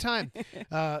the same time.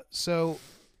 So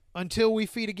until we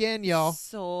feed again, y'all.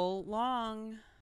 So long.